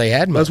 That's how they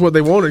had money. That's what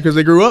they wanted because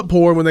they grew up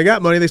poor. When they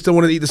got money, they still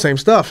wanted to eat the same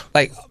stuff.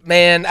 Like,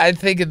 man, I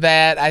think of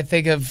that.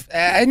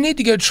 I need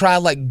to go try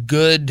like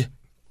good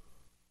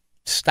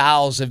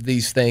styles of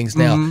these things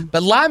now.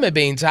 But lima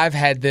beans, I've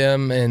had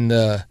them and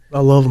I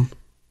love them.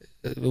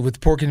 with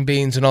pork and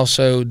beans, and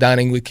also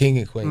dining with king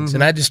and queens.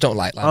 And I just don't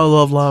like I llamas.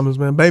 love llamas,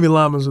 man. Baby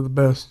llamas are the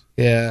best.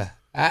 Yeah,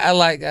 I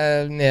like.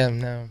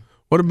 No.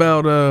 What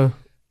about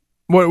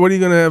what are you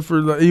gonna have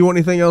for? You want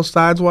anything else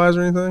sides wise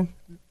or anything?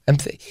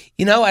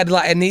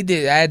 I need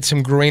to add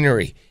some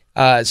greenery.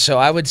 So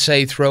I would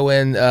say throw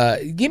in,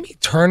 give me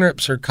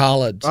turnips or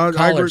collards.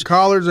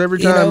 Collards every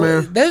time,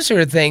 man. Those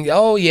are the things.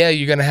 Oh yeah,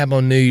 you're gonna have them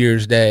on New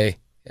Year's Day.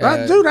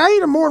 Dude, I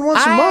eat them more than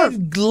once a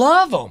month. I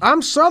love them.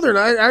 I'm Southern.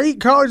 I eat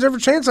collards every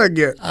chance I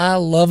get. I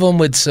love them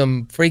with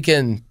some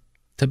freaking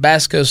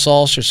Tabasco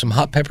sauce or some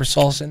hot pepper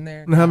sauce in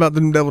there. And how about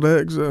them deviled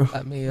eggs?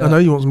 I know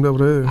you want some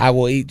deviled eggs. I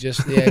will eat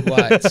just the egg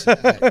whites.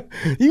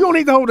 You gonna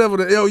eat the whole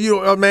deviled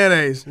egg?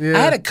 Mayonnaise. Yeah.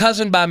 I had a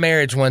cousin by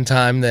marriage one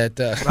time that.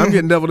 I'm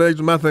getting deviled eggs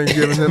with my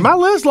Thanksgiving. My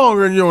list's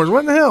longer than yours.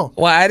 What in the hell?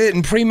 Well, I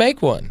didn't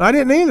pre-make one. I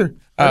didn't either.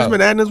 I've just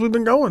been adding as we've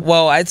been going.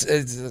 Well,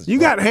 it's you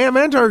got ham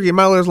and turkey.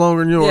 My list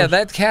longer than yours. Yeah,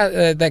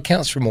 that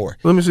counts for more.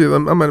 Let me see. I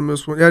might have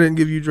missed one. I didn't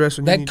give you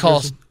dressing. That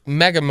costs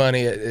mega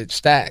money at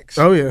Stacks.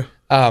 Oh yeah.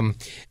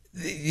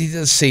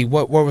 Let's see.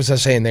 What was I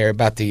saying there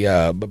about the?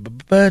 I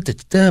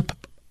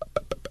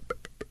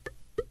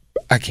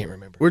can't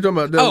remember. We're talking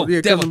about devil.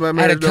 Devil. Cousin by marriage.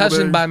 I had a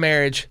cousin by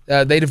marriage.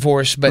 They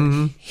divorced, but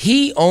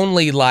he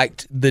only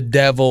liked the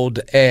deviled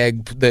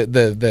egg,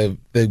 the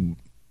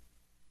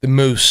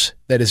mousse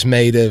that is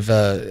made of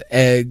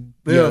egg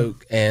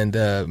yolk and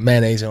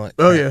mayonnaise on it.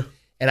 Oh yeah.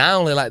 And I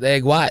only like the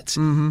egg whites.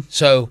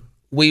 So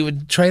we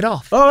would trade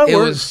off. Oh, it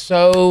was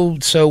so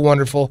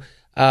wonderful.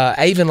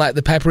 I even like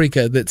the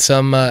paprika that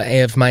some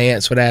of my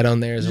aunts would add on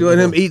there. Did you let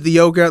him eat the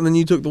yolk out and then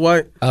you took the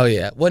white? Oh,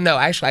 yeah. Well, no,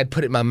 actually, I'd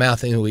put it in my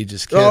mouth and we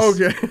just kissed. Oh,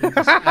 okay.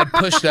 I'd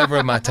pushed over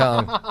with my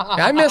tongue.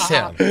 I miss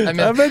him. I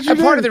bet you I'm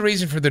part of the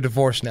reason for the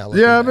divorce now.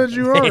 Yeah, I bet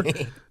you are.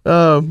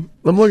 I'm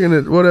looking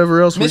at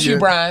whatever else Miss you,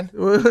 Brian.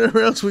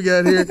 Whatever else we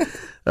got here.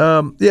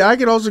 I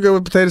could also go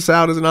with potato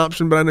salad as an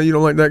option, but I know you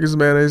don't like that because the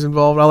mayonnaise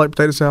involved. I like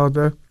potato salad,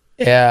 though.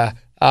 Yeah.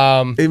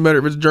 Even better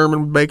if it's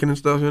German with bacon and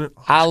stuff in it.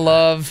 I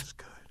love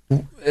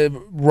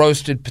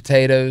roasted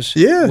potatoes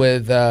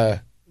with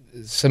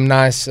some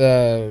nice,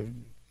 oil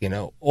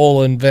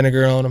and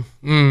vinegar on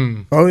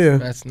them. Oh, yeah.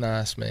 That's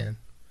nice, man.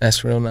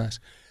 That's real nice.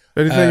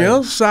 Anything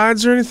else?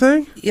 Sides or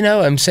anything?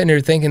 I'm sitting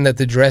here thinking that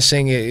the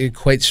dressing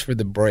equates for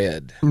the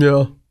bread.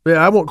 Yeah.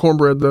 Yeah, I want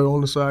cornbread, though,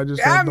 on the side.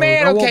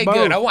 Man, okay,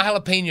 good. I want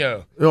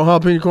jalapeno. You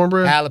want jalapeno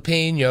cornbread?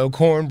 Jalapeno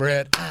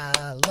cornbread.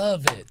 I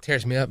love it.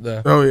 Tears me up,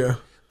 though. Oh, yeah.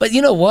 But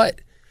you know what?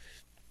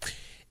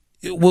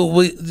 A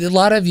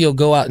lot of you will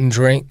go out and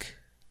drink.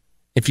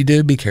 If you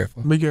do, be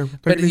careful. Be careful.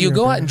 But you'll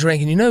go out and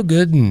drink, and you know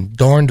good and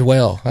darned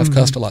well, I've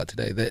cussed a lot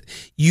today, that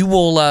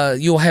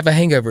you'll have a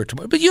hangover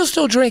tomorrow, but you'll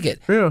still drink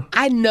it. Yeah.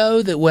 I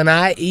know that when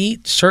I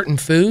eat certain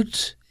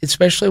foods,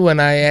 especially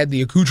when I add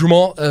the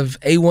accoutrement of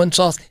A1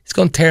 sauce, it's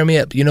going to tear me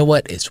up. You know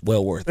what? It's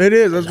well worth it. It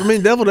is.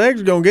 Deviled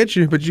eggs are going to get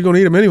you, but you're going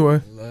to eat them anyway.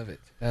 I love it.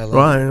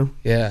 I am.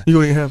 Yeah. You're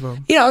going to eat half of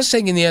them. I was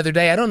thinking the other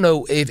day, I don't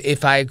know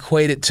if I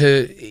equate it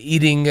to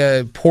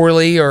eating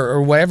poorly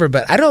or whatever,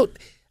 but I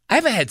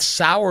haven't had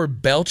sour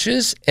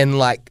belches in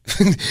like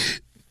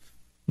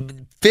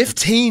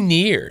 15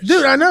 years.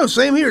 Dude, I know.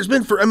 Same here. It's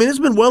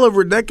been well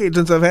over a decade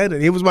since I've had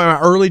it. It was my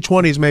early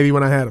 20s maybe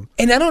when I had them.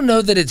 And I don't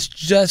know that it's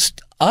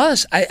just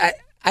us.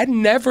 I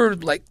never,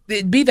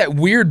 it'd be that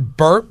weird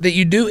burp that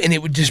you do, and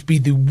it would just be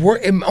the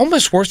worst,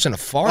 almost worse than a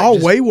fart. Oh,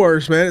 way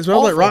worse, man. It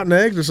smells like rotten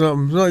eggs or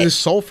something. It smells like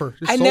just sulfur.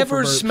 I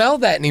never smell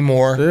that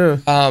anymore. Yeah.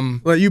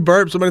 Like you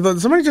burp, somebody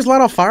just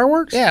light off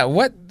fireworks? Yeah.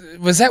 What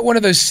was that? One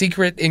of those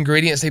secret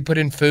ingredients they put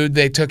in food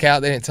they took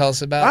out they didn't tell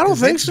us about? I don't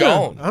think so.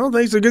 Gone. I don't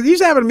think so. Because it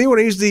used to happen to me when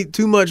I used to eat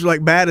too much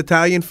bad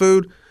Italian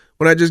food.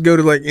 When I just go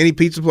to any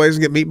pizza place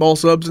and get meatball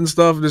subs and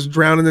stuff, just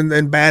drowning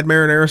in bad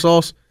marinara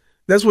sauce.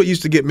 That's what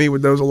used to get me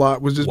with those a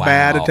lot, was just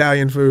bad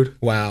Italian food.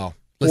 Wow.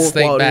 Let's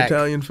think back.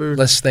 Italian food.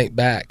 Let's think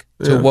back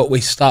to what we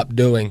stopped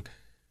doing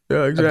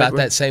exactly. about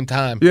that same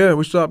time. Yeah,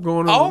 we stopped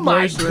going to Oh,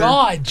 my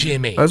God,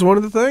 Jimmy. That's one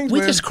of the things, We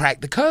man. just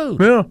cracked the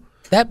code. Yeah.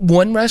 That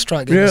one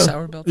restaurant gave us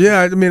sour belch.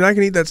 Yeah, I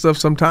can eat that stuff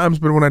sometimes,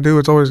 but when I do,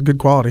 it's always good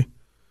quality.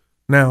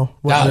 Now.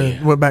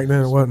 What back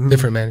then it wasn't.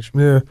 Different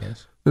management. Yeah.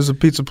 Yes. There's a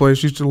pizza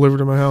place used to deliver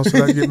to my house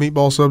that I get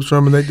meatball subs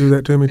from, and they do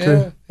that to me,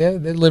 too. Yeah,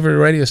 they deliver to a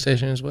radio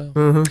station as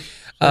well.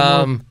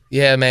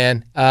 Yeah,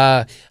 man.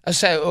 I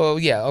say,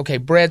 okay.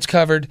 Bread's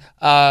covered.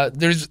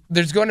 There's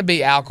going to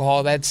be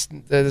alcohol. That's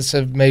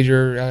a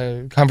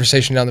major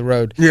conversation down the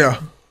road.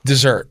 Yeah.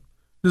 Dessert.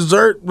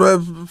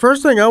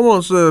 First thing I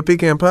want is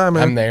pecan pie,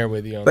 man. I'm there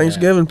with you on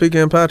Thanksgiving,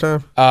 pecan pie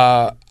time.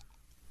 I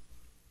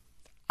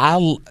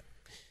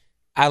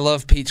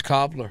love peach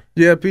cobbler.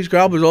 Yeah, peach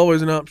cobbler is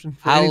always an option.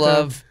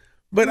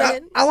 But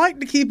I like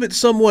to keep it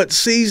somewhat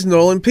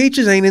seasonal, and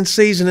peaches ain't in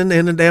season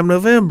in the damn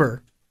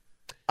November.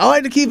 I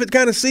like to keep it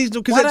kind of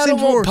seasonal because that seems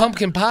more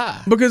pumpkin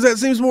pie. Because that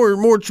seems more.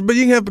 But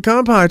you can have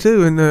pecan pie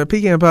too, and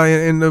pecan pie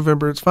in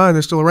November. It's fine;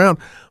 they're still around.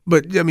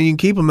 But you can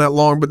keep them that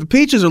long. But the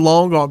peaches are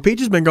long gone.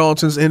 Peaches been gone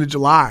since the end of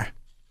July.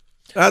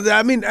 And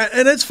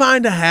it's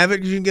fine to have it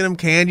because you can get them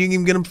canned, you can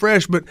even get them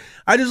fresh. But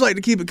I just like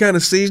to keep it kind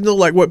of seasonal,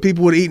 like what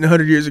people would eat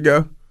 100 years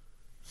ago.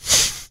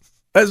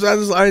 I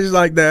just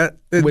like that.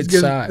 Which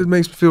side? It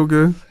makes me feel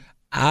good.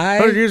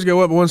 100 years ago,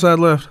 what? But one side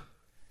left.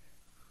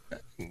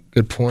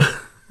 Good point.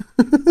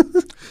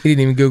 He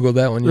didn't even Google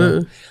that one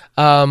yet.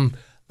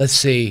 Let's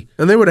see.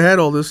 And they would have had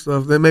all this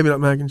stuff. Then maybe not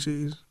mac and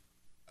cheese.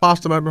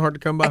 Pasta might have been hard to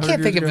come by. I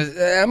can't think of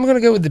it. I'm going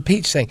to go with the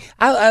peach thing.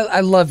 I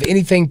love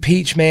anything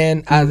peach,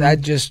 man.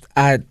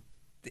 To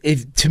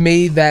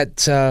me,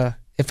 that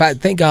if I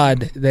thank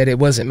God that it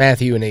wasn't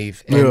Matthew and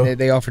Eve and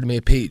they offered me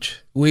a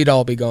peach, we'd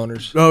all be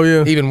goners. Oh,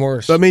 yeah. Even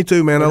worse. But me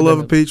too, man. I love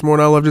a peach more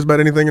than I love just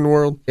about anything in the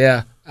world.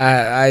 Yeah.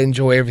 I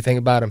enjoy everything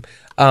about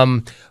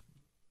them.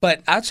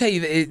 But I'll tell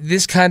you,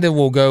 this kind of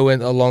will go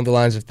along the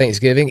lines of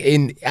Thanksgiving.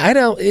 And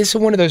it's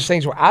one of those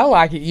things where I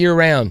like it year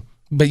round,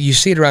 but you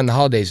see it around the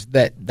holidays,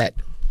 that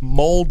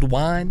mulled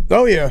wine.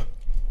 Oh, yeah.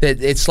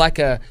 That it's like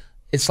an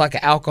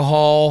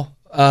alcohol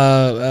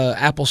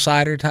apple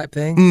cider type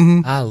thing.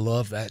 Mm-hmm. I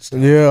love that stuff.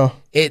 Yeah.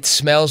 It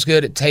smells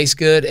good, it tastes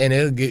good, and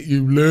it'll get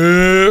you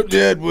lit.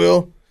 Yeah, it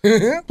will.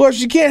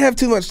 Plus, you can't have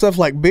too much stuff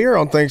like beer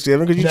on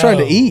Thanksgiving because you're trying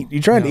to eat.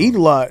 You're trying to eat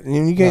a lot,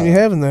 and you can't be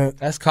having that.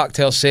 That's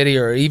Cocktail City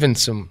or even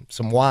some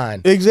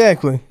wine.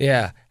 Exactly.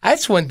 Yeah.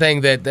 That's one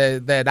thing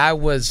that I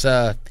was,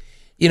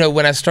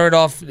 when I started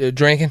off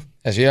drinking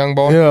as a young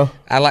boy,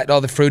 I liked all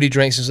the fruity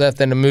drinks and stuff.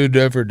 Then I moved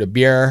over to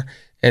beer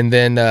and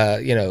then,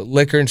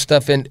 liquor and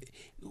stuff. And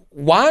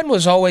wine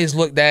was always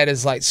looked at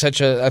as like such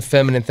a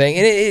feminine thing,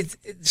 and it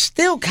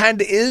still kind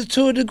of is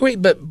to a degree.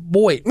 But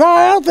boy, no,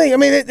 I don't think. I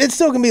mean, it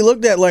still can be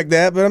looked at like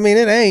that, but I mean,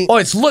 it ain't. Oh,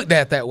 it's looked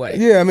at that way.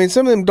 Yeah, I mean,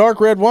 some of them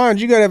dark red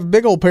wines, you gotta have a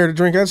big old pair to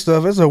drink that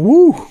stuff. It's a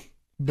woo.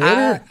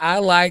 Bitter. I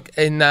like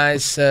a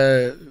nice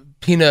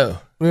Pinot.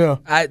 Yeah.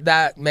 I drink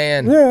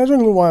a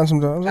little wine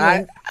sometimes.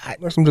 I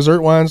like some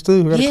dessert wines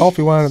too. We got a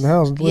coffee wine in the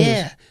house.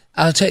 Yeah.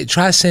 I'll tell you,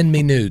 try Send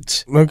Me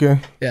Nudes. Okay.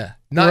 Yeah.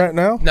 Not right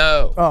now?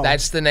 No. Oh.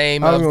 That's the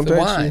name of the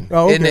wine.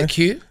 Oh, okay. Isn't it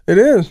cute? It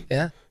is.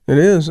 Yeah. It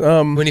is.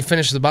 When you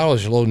finish the bottle,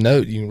 there's a little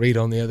note you can read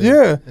on the other.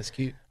 Yeah. That's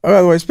cute. Oh,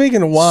 by the way,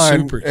 speaking of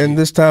wine and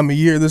this time of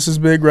year, this is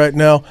big right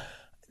now.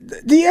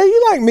 Are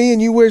you like me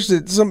and you wish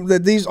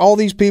that all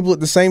these people at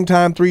the same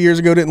time 3 years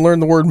ago didn't learn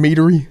the word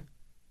meadery?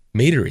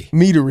 Meadery.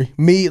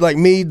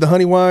 Mead, the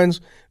honey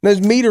wines.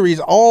 There's meaderies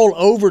all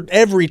over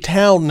every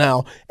town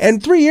now.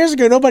 And 3 years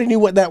ago, nobody knew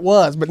what that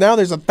was, but now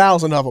there's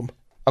 1,000 of them.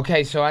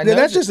 Okay, so I know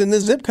that's just in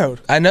this zip code.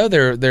 I know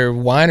they're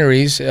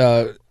wineries.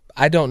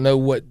 I don't know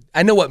what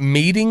I know what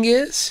meading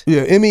is.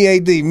 Yeah,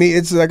 MEAD.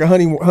 It's like a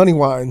honey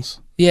wines.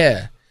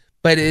 Yeah,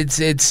 but it's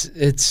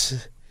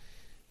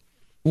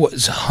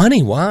what's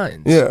honey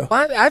wines? Yeah,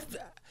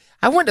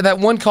 I went to that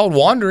one called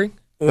Wandering.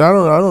 I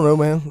don't know,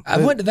 man. I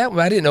went to that one.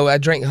 I didn't know I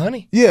drank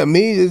honey. Yeah,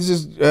 mead is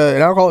just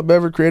an alcoholic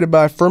beverage created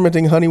by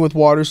fermenting honey with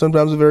water,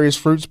 sometimes with various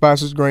fruits,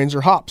 spices, grains,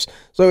 or hops.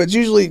 So it's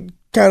usually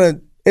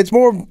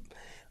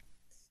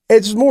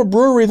it's more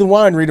brewery than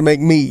winery to make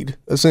mead,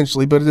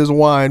 essentially, but it is a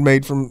wine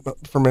made from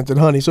fermented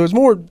honey. So it's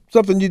more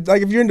something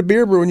like if you're into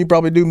beer brewing, you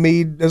probably do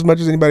mead as much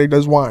as anybody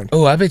does wine.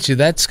 Oh, I bet you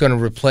that's going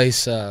to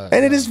replace. And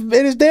it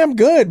is damn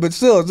good, but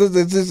still,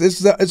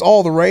 it's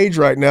all the rage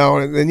right now,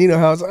 and you know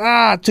how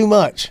it's too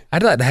much.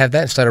 I'd like to have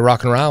that instead of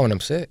rock and roll when I'm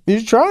sick. You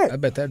should try it. I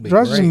bet that'd be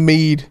try great. some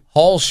mead.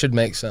 Halls should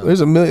make some. There's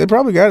a million. They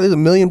probably got it. There's a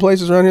million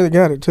places around here that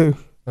got it too.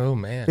 Oh,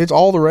 man. It's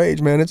all the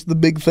rage, man. It's the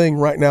big thing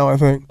right now, I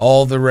think.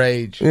 All the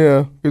rage.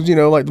 Yeah, because,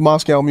 like the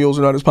Moscow mules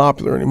are not as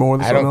popular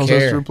anymore. I don't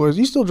care.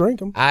 You still drink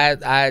them.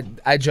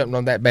 I jumped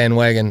on that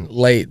bandwagon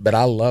late, but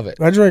I love it.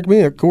 I drank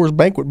me a Coors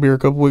Banquet beer a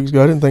couple weeks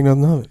ago. I didn't think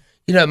nothing of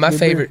it. My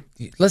favorite,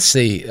 beer. Let's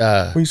see.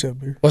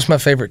 Beer. What's my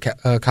favorite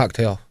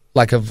cocktail?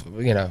 Like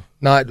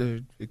not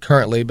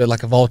currently, but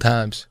like of all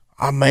times.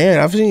 Oh, man,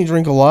 I've seen you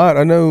drink a lot.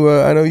 I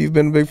know you've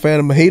been a big fan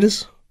of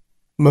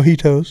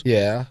mojitos.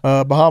 Yeah.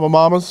 Bahama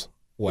Mamas.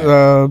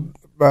 Wow.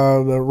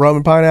 The rum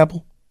and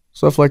pineapple,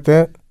 stuff like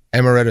that.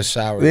 Amaretto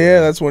sour. Yeah,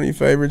 that's one of your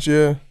favorites.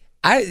 Yeah.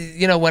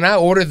 When I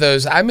order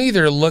those, I'm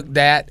either looked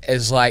at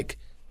as like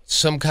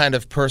some kind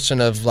of person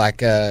of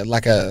like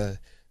a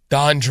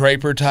Don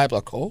Draper type,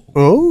 like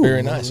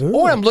very nice,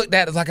 or I'm looked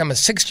at as like I'm a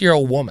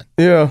 60-year-old woman.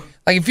 Yeah.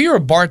 Like if you're a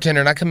bartender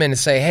and I come in and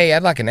say, "Hey,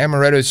 I'd like an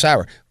amaretto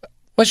sour,"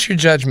 what's your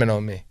judgment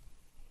on me?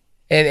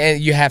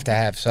 And you have to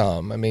have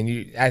some. I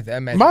mean, I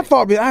imagine. My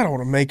thought would be, I don't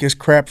want to make this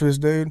crap for this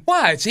dude.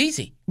 Why? It's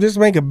easy. Just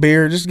make a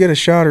beer. Just get a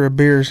shot or a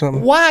beer or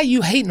something. Why are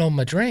you hating on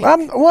my drink?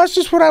 Well, that's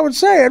just what I would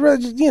say. I'd rather,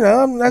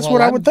 that's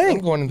what I would think.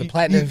 I'm going to the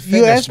Platinum Fitness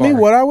You asked me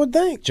bar. what I would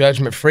think.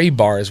 Judgment-free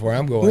bar is where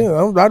I'm going.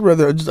 Yeah, I'd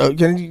rather.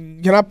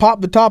 Can I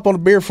pop the top on a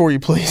beer for you,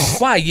 please?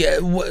 Why? Yeah.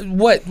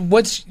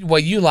 What's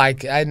what you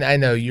like? I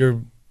know you're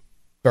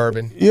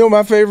bourbon. You know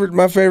my favorite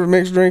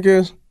mixed drink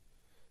is?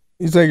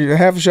 You take a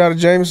half a shot of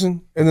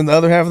Jameson, and then the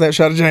other half of that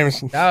shot of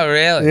Jameson. Oh,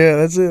 really? Yeah,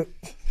 that's it.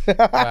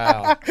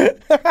 Wow.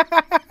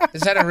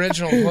 Is that an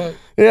original quote?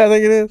 Yeah, I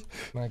think it is.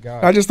 My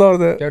God. I just thought of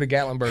that. Go to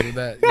Gatlinburg with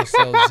that. You'll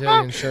sell a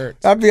zillion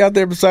shirts. I'd be out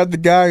there beside the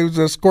guy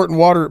who's squirting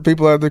water at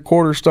people that have their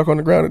quarters stuck on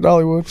the ground at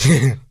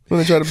Dollywood. When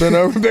they try to bend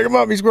over and pick them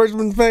up, he squirts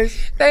them in the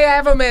face. They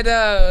have them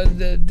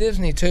at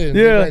Disney, too.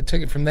 Yeah. I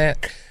took it from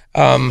that.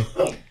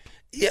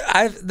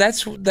 Yeah,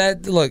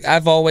 Look,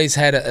 I've always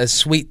had a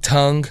sweet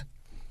tongue.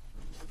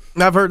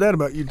 I've heard that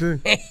about you too.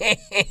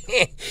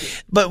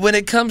 But when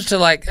it comes to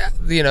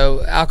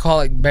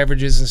alcoholic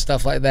beverages and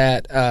stuff like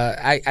that,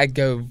 I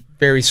go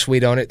very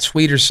sweet on it,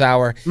 sweet or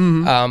sour.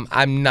 Mm-hmm.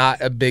 I'm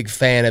not a big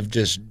fan of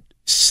just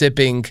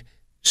sipping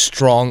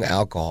strong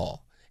alcohol.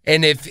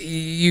 And if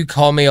you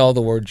call me all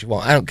the words you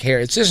want, I don't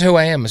care. It's just who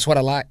I am. It's what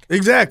I like.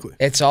 Exactly.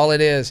 It's all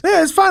it is.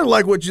 Yeah, it's fine to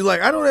like what you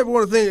like. I don't ever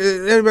want to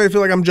think anybody feel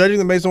like I'm judging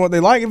them based on what they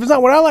like. If it's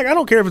not what I like, I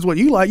don't care if it's what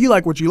you like. You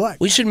like what you like.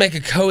 We should make a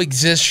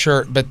coexist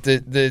shirt, but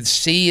the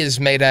C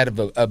is made out of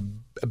a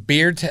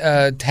beer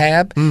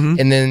tab,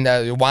 and then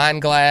a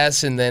wine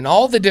glass, and then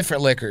all the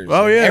different liquors.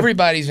 Oh, yeah.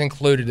 Everybody's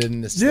included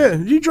in this. Yeah,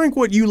 thing. you drink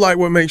what you like,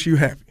 what makes you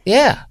happy.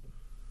 Yeah.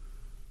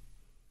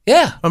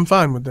 Yeah. I'm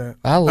fine with that.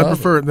 I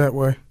prefer it that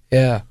way.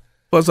 Yeah.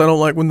 Plus, I don't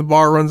like when the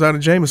bar runs out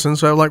of Jameson,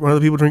 so I like when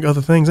other people drink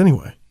other things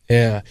anyway.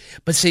 Yeah.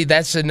 But see,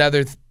 that's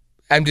another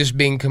I'm just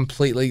being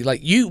completely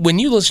like you. When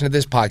you listen to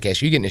this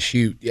podcast, you're getting to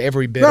shoot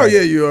every bit. Oh, of yeah,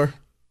 it. you are.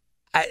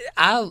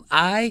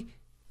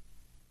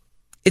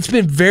 It's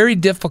been very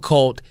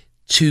difficult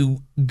to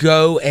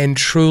go and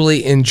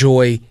truly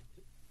enjoy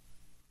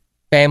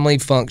family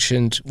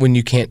functions when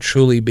you can't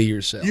truly be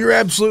yourself. You're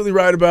absolutely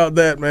right about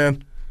that,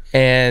 man.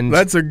 And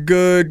that's a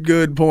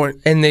good point.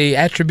 And the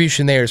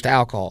attribution there is to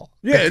alcohol.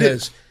 Yeah, it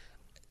is.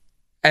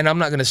 And I'm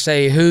not going to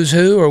say who's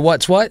who or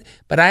what's what,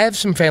 but I have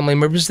some family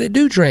members that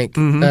do drink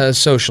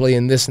socially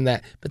and this and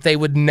that, but they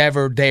would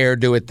never dare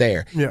do it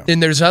there. Yeah.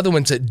 Then there's other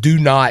ones that do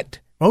not.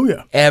 Oh,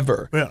 yeah.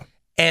 Ever. Yeah.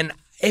 And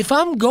if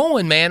I'm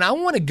going, man, I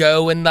want to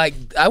go and I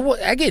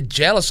get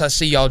jealous. I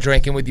see y'all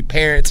drinking with your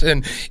parents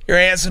and your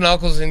aunts and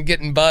uncles and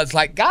getting buzzed.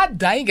 Like, God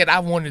dang it,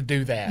 I want to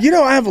do that. You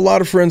know, I have a lot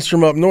of friends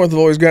from up north who've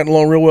always gotten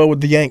along real well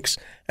with the Yanks.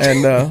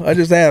 And I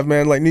just have,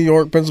 man, like New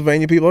York,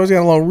 Pennsylvania, people always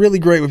got along really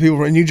great with people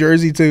from New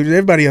Jersey, too.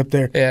 Everybody up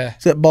there. Yeah.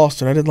 Except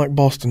Boston. I didn't like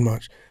Boston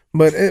much.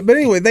 But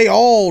anyway, they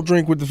all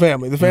drink with the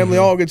family. The family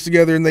all gets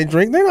together and they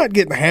drink. They're not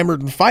getting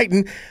hammered and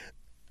fighting.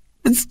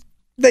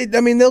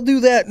 They'll do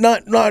that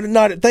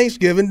not at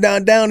Thanksgiving.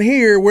 Down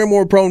here, we're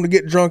more prone to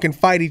get drunk and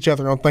fight each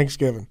other on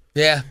Thanksgiving.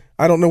 Yeah.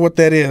 I don't know what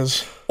that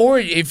is. Or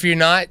if you're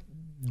not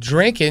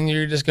drinking,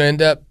 you're just going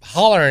to end up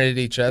hollering at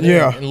each other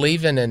and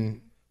leaving and...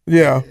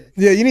 Yeah,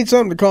 you need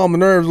something to calm the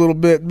nerves a little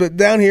bit. But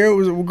down here,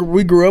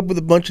 we grew up with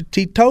a bunch of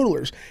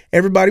teetotalers.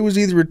 Everybody was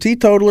either a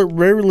teetotaler,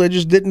 very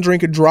religious, didn't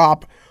drink a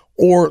drop,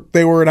 or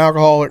they were an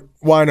alcoholic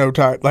wino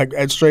type, like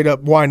straight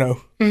up wino.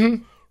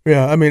 Mm-hmm.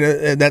 Yeah, I mean,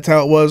 that's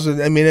how it was.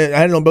 I mean, I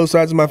had it on both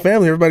sides of my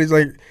family. Everybody's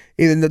like,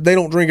 either they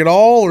don't drink at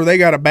all or they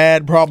got a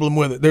bad problem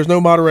with it. There's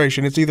no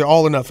moderation. It's either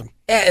all or nothing.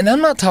 Yeah, and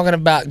I'm not talking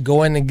about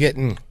going and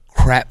getting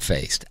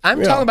crap-faced.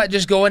 I'm talking about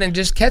just going and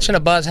just catching a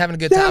buzz, having a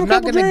good time. I'm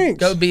not going to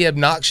go be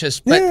obnoxious,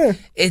 but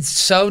it's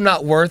so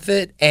not worth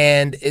it,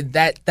 and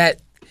that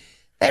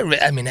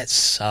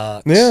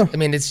sucks. Yeah. I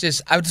mean, it's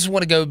just, I just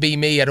want to go be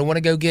me. I don't want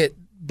to go get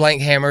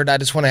blank hammered. I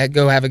just want to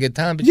go have a good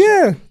time. But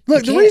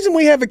look, the reason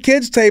we have a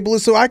kids table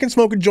is so I can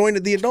smoke a joint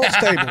at the adults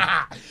table.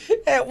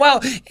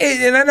 Well,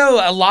 and I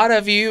know a lot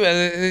of you,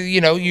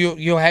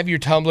 you'll have your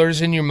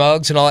tumblers and your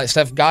mugs and all that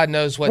stuff. God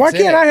knows what's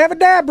in it. Why can't I have a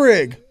dab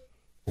rig?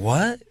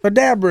 What? A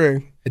dab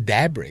rig. A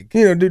dab rig?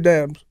 Do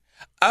dabs.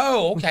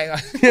 Oh, okay.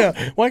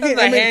 Yeah. Why can't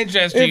the hand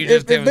gesture you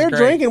just did if they're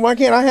drinking, why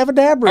can't I have a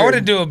dab rig? I want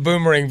to do a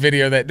boomerang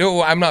video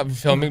I'm not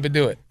filming, but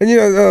do it. And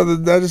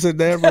I just said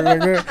dab rig like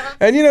that.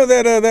 And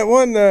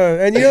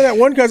that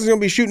one cousin's gonna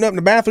be shooting up in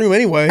the bathroom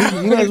anyway.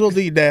 You might as well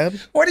do your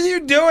dabs. What are you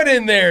doing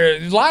in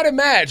there? Light a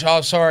match.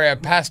 Oh, sorry, I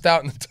passed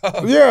out in the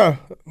tub. Yeah.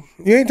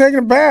 You ain't taking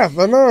a bath.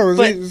 I know.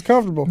 It's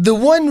comfortable. The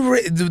one,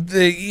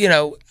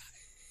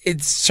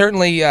 it's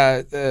certainly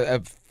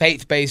a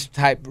faith-based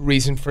type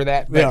reason for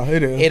that. But yeah,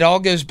 it is. It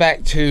all goes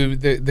back to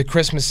the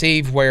Christmas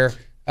Eve where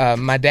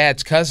my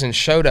dad's cousin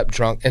showed up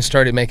drunk and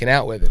started making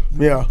out with him.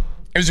 Yeah.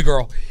 It was a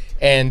girl.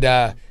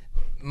 And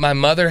my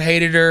mother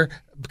hated her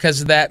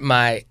because of that.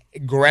 My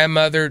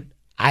grandmother,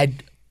 I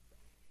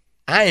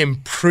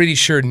am pretty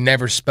sure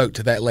never spoke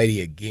to that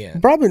lady again.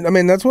 Probably. I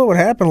mean, that's what would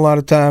happen a lot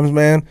of times,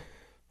 man.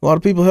 A lot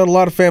of people held a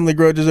lot of family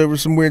grudges over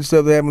some weird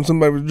stuff that happened when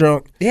somebody was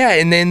drunk. Yeah,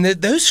 and then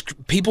those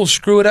people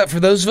screw it up for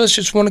those of us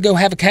just want to go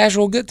have a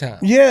casual good time.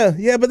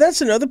 Yeah, but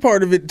that's another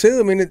part of it, too.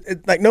 I mean,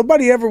 like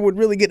nobody ever would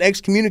really get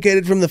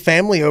excommunicated from the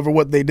family over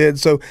what they did.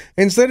 So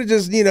instead of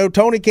just,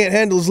 Tony can't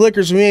handle his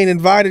liquor, so he ain't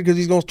invited because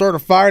he's going to start a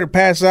fire to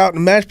pass out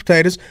in mashed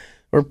potatoes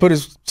or put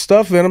his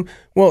stuff in them.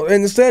 Well,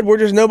 instead,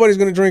 nobody's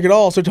going to drink at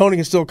all, so Tony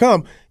can still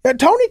come. Now,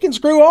 Tony can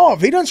screw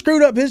off. He done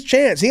screwed up his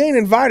chance. He ain't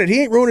invited.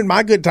 He ain't ruining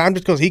my good time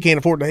just because he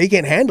can't he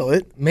can't handle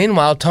it.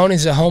 Meanwhile,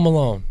 Tony's at home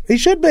alone. He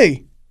should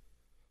be.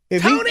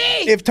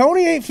 If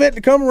Tony ain't fit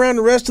to come around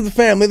the rest of the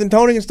family, then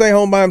Tony can stay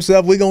home by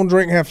himself. We going to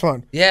drink and have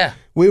fun. Yeah.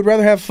 We would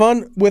rather have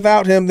fun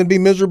without him than be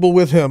miserable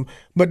with him.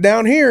 But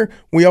down here,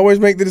 we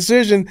always make the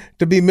decision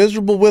to be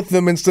miserable with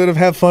them instead of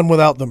have fun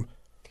without them.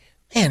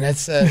 Man,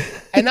 that's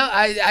and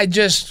I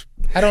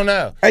don't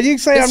know. And you can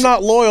say I'm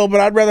not loyal, but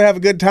I'd rather have a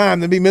good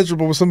time than be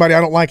miserable with somebody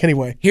I don't like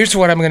anyway. Here's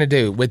what I'm going to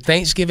do. With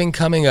Thanksgiving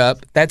coming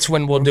up, that's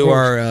when we'll do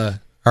our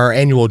our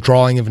annual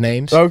drawing of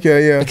names.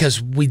 Okay, yeah.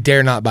 Because we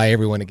dare not buy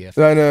everyone a gift.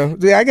 I know.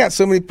 Yeah, I got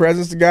so many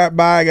presents to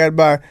buy.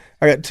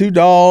 I got 2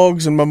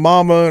 dogs and my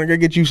mama, and I got to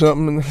get you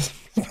something. And that's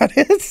about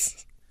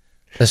it.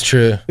 That's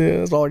true. Yeah,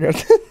 that's all I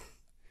got.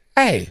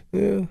 Hey.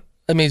 Yeah.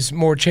 That means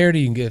more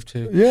charity you can give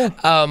too. Yeah.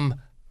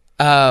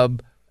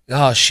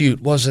 Oh shoot,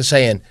 what was I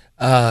saying?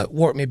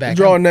 Warp me back.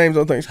 Drawing names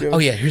on Thanksgiving. Oh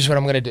yeah, here's what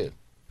I'm gonna do.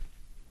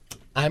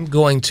 I'm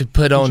going to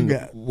put on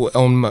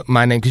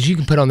my name, because you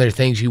can put on there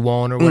things you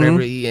want or whatever.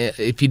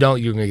 Mm-hmm. If you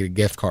don't, you're gonna get a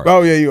gift card.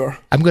 Oh yeah, you are.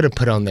 I'm gonna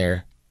put on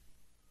there,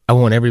 I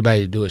want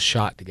everybody to do a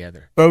shot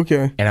together.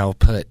 Okay. And I'll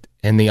put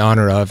in the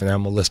honor of, and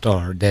I'm gonna list all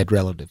our dead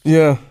relatives.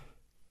 Yeah.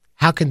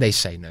 How can they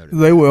say no to that?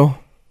 They will.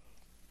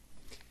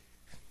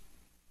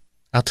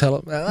 I'll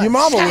tell them. Your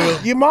mama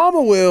will. Your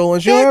mama will,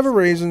 and she'll have a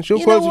reason.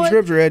 She'll quote some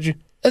scripture at you.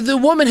 The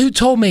woman who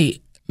told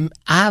me,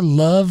 I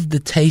love the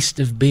taste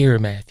of beer,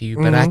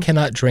 Matthew, but I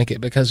cannot drink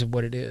it because of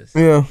what it is.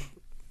 Yeah.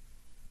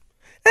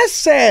 That's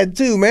sad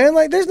too, man.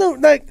 Like, there's no,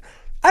 like,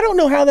 I don't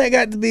know how that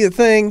got to be a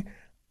thing.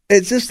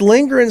 It's just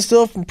lingering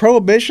still from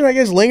Prohibition, I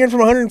guess, lingering from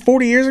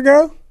 140 years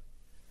ago.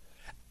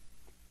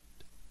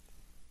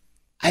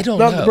 I don't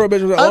know. Not the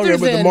Prohibition was that long ago,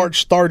 but the march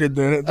started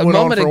then. It went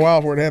on for a while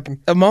before it happened.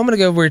 A moment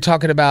ago, we were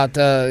talking about,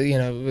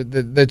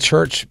 the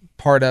church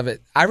part of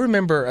it. I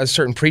remember a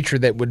certain preacher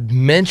that would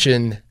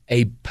mention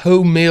a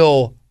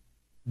po-mill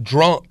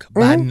drunk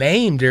by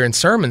name during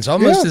sermons,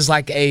 almost as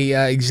like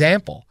a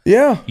example.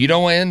 Yeah. You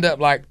don't want to end up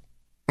like,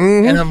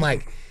 and I'm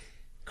like,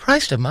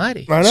 Christ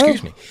almighty. I know.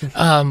 Excuse me.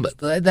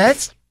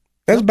 That's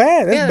bad. That's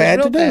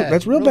bad to do. Bad.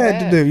 That's real bad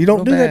to do. You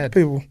don't do that to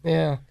people.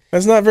 Yeah.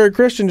 That's not very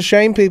Christian to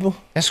shame people.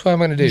 That's what I'm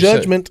going to do.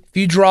 Judgment. So if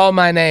you draw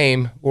my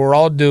name, we're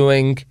all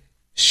doing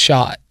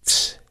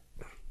shots.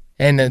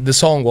 And the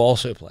song will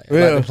also play. I'm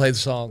about to play the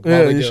song.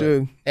 Yeah, you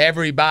should.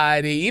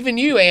 Everybody, even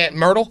you, Aunt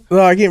Myrtle.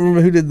 No, I can't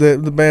remember who did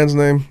the band's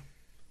name.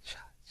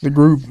 The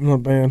group,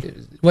 not band.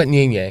 It wasn't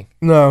Yin Yang.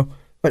 No,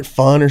 like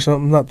Fun or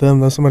something. Not them,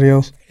 though. Somebody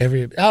else.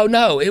 Oh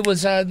no, it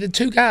was the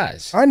 2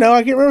 guys. I know.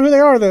 I can't remember who they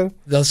are though.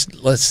 Let's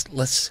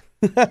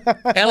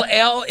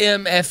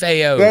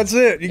LMFAO. That's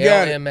it. You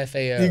got it.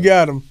 LMFAO. You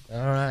got them. All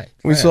right.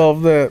 We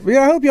solved that. But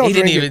yeah, I hope y'all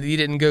drink it. You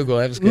didn't Google.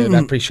 That was good. I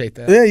appreciate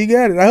that. Yeah, you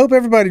got it. I hope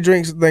everybody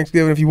drinks at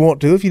Thanksgiving if you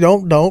want to. If you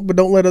don't. But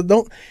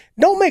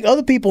don't make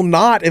other people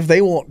not if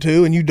they want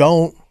to and you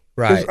don't.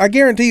 Right. I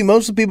guarantee you,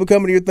 most of the people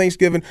coming to your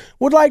Thanksgiving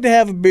would like to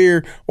have a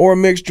beer or a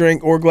mixed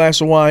drink or a glass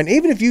of wine.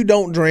 Even if you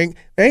don't drink,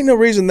 there ain't no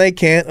reason they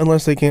can't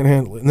unless they can't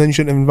handle it. And then you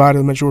shouldn't have invited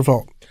them. That's your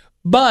fault.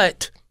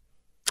 But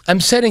I'm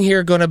sitting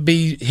here going to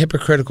be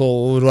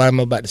hypocritical with what I'm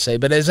about to say.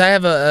 But as I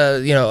have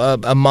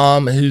a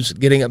mom who's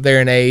getting up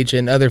there in age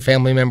and other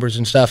family members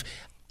and stuff,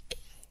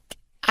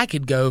 I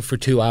could go for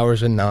 2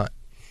 hours and not.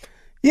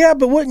 Yeah,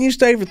 but wouldn't you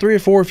stay for 3 or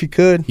 4 if you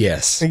could?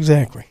 Yes.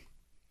 Exactly.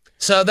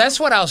 So that's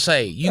what I'll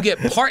say. You get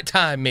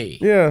part-time me.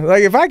 Yeah,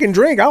 like if I can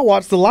drink, I'll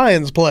watch the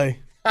Lions play.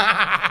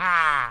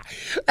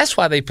 That's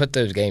why they put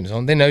those games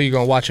on. They know you're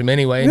going to watch them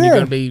anyway, and you're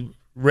going to be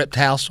ripped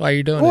house while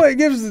you're doing it. Boy, it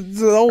gives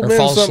the old men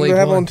something to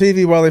have on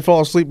TV while they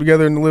fall asleep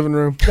together in the living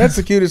room. That's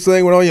the cutest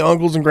thing, when all your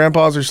uncles and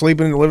grandpas are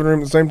sleeping in the living room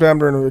at the same time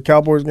during a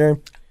Cowboys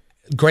game.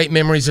 Great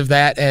memories of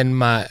that, and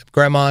my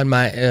grandma and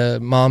my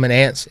mom and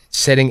aunts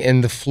sitting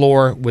in the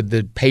floor with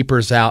the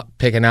papers out,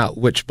 picking out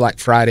which Black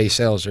Friday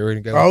sales are going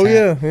to go. Oh,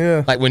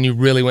 yeah. Like when you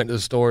really went to the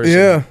stores.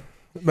 Yeah.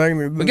 We're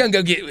going to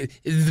go get,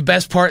 the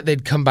best part,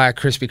 they'd come by a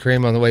Krispy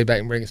Kreme on the way back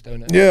and bring us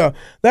donuts. Yeah.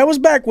 That was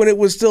back when it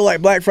was still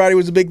like Black Friday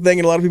was a big thing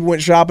and a lot of people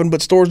went shopping,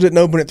 but stores didn't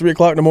open at 3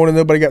 o'clock in the morning.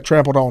 Nobody got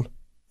trampled on.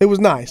 It was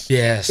nice.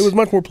 Yes. It was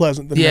much more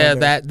pleasant than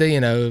nowadays.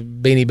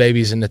 Beanie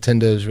Babies and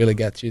Nintendos really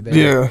got you there.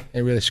 Yeah.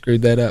 They really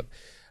screwed that up.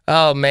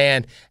 Oh,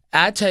 man.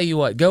 I tell you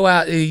what, go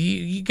out,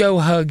 you go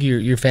hug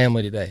your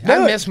family today.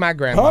 I miss my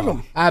grandma. Hug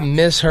them. I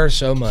miss her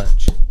so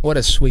much. What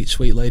a sweet,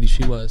 sweet lady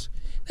she was.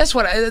 That's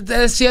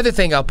the other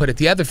thing I'll put at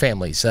the other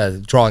family's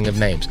drawing of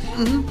names.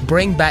 Mm-hmm.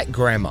 Bring back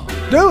grandma.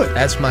 Do it.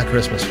 That's my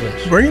Christmas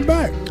wish. Bring it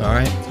back. All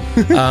right.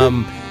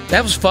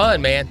 That was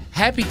fun, man.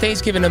 Happy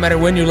Thanksgiving no matter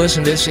when you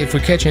listen to this. If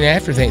we're catching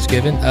after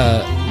Thanksgiving,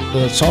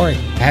 sorry.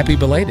 Happy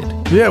belated.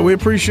 Yeah, we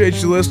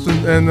appreciate you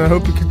listening, and I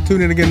hope you can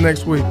tune in again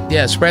next week.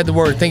 Yeah, spread the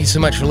word. Thank you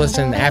so much for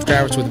listening to After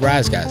Hours with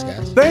Rise guys.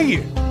 Thank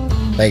you.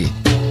 Thank you.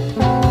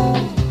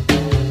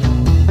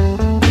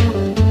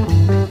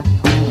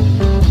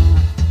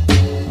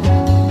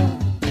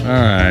 All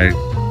right,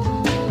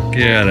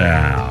 get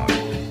out.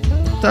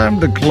 Time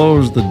to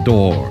close the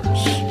doors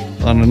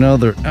on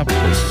another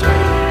episode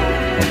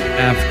of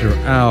After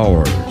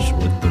Hours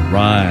with the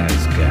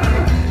Rise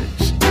Guys.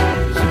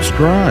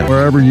 Subscribe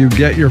wherever you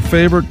get your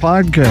favorite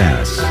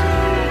podcasts.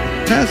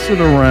 Pass it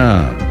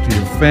around to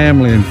your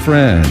family and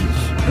friends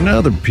and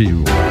other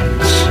P1s.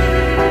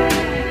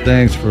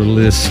 Thanks for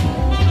listening.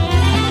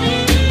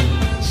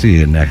 See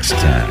you next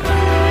time.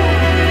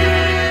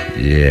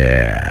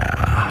 Yeah.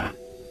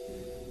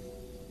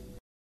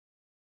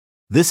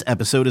 This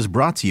episode is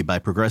brought to you by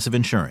Progressive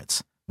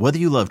Insurance. Whether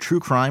you love true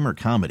crime or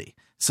comedy,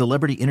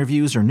 celebrity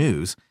interviews or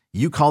news,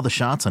 you call the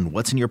shots on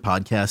what's in your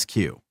podcast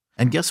queue.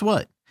 And guess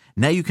what?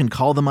 Now you can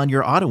call them on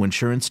your auto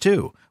insurance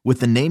too with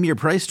the Name Your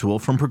Price tool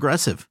from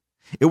Progressive.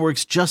 It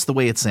works just the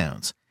way it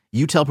sounds.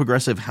 You tell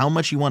Progressive how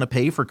much you want to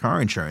pay for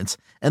car insurance,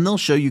 and they'll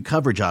show you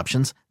coverage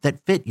options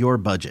that fit your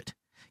budget.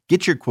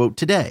 Get your quote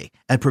today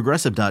at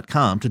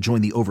Progressive.com to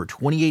join the over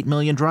 28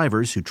 million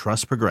drivers who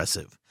trust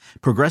Progressive.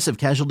 Progressive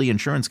Casualty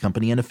Insurance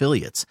Company and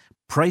Affiliates.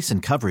 Price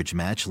and coverage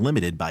match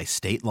limited by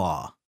state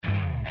law.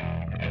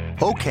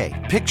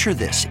 Okay, picture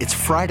this. It's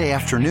Friday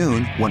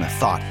afternoon when a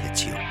thought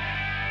hits you.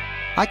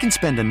 I can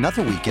spend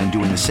another weekend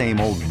doing the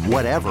same old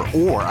whatever,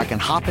 or I can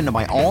hop into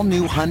my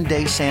all-new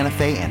Hyundai Santa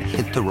Fe and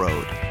hit the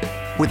road.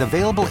 With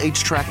available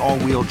H-Track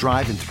all-wheel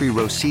drive and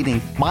 3-row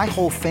seating, my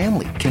whole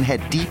family can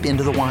head deep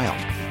into the wild.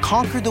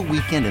 Conquer the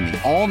weekend in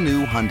the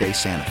all-new Hyundai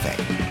Santa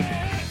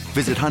Fe.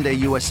 Visit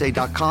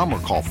HyundaiUSA.com or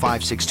call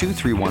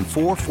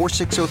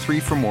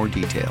 562-314-4603 for more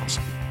details.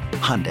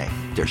 Hyundai,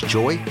 there's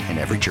joy in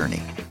every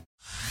journey.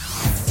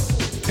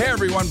 Hey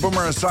everyone,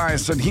 Boomer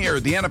Esiason here.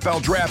 The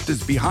NFL Draft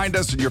is behind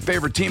us and your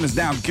favorite team is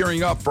now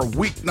gearing up for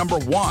week number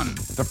 1.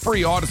 The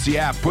free Odyssey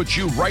app puts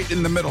you right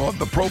in the middle of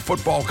the pro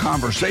football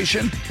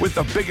conversation with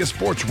the biggest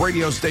sports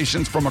radio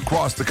stations from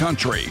across the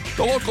country.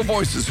 The local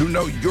voices who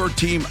know your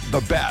team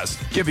the best,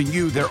 giving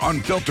you their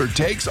unfiltered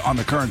takes on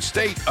the current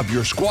state of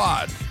your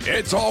squad.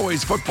 It's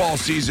always football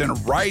season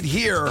right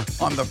here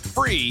on the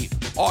free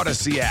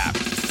Odyssey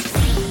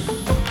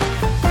app.